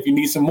 again, if you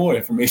need some more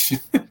information.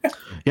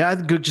 Yeah,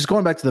 just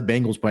going back to the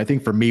Bengals point, I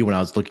think for me when I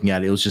was looking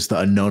at it, it was just the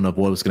unknown of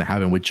what was going to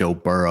happen with Joe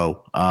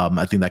Burrow.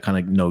 I think that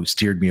kind of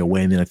steered me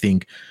away. And then I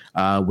think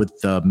with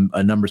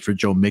numbers for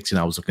Joe Mixon,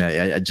 I was looking at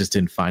it, I just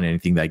didn't find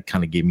anything that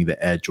kind of gave me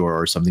the edge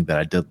or something that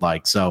I did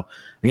like. So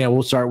again,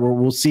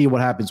 we'll see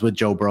what happens with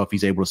Joe Burrow if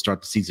he's able to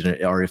start the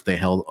season or if they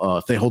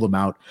hold him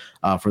out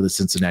for the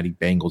Cincinnati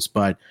Bengals.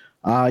 But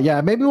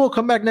maybe we'll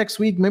come back next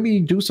week. Maybe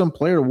do some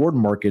player award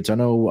markets. I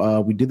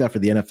know we did that for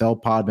the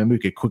NFL pod. Maybe we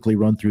could quickly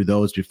run through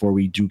those before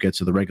we do get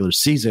to the regular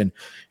season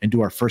and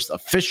do our first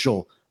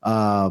official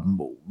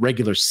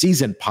regular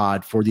season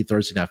pod for the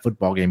Thursday night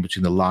football game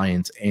between the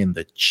Lions and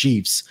the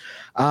Chiefs.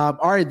 All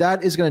right,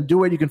 that is going to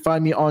do it. You can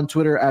find me on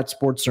Twitter at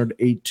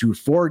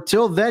SportsNerd824.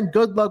 Till then,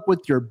 good luck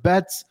with your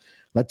bets.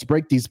 Let's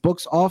break these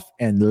books off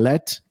and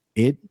let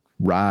it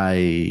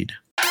ride.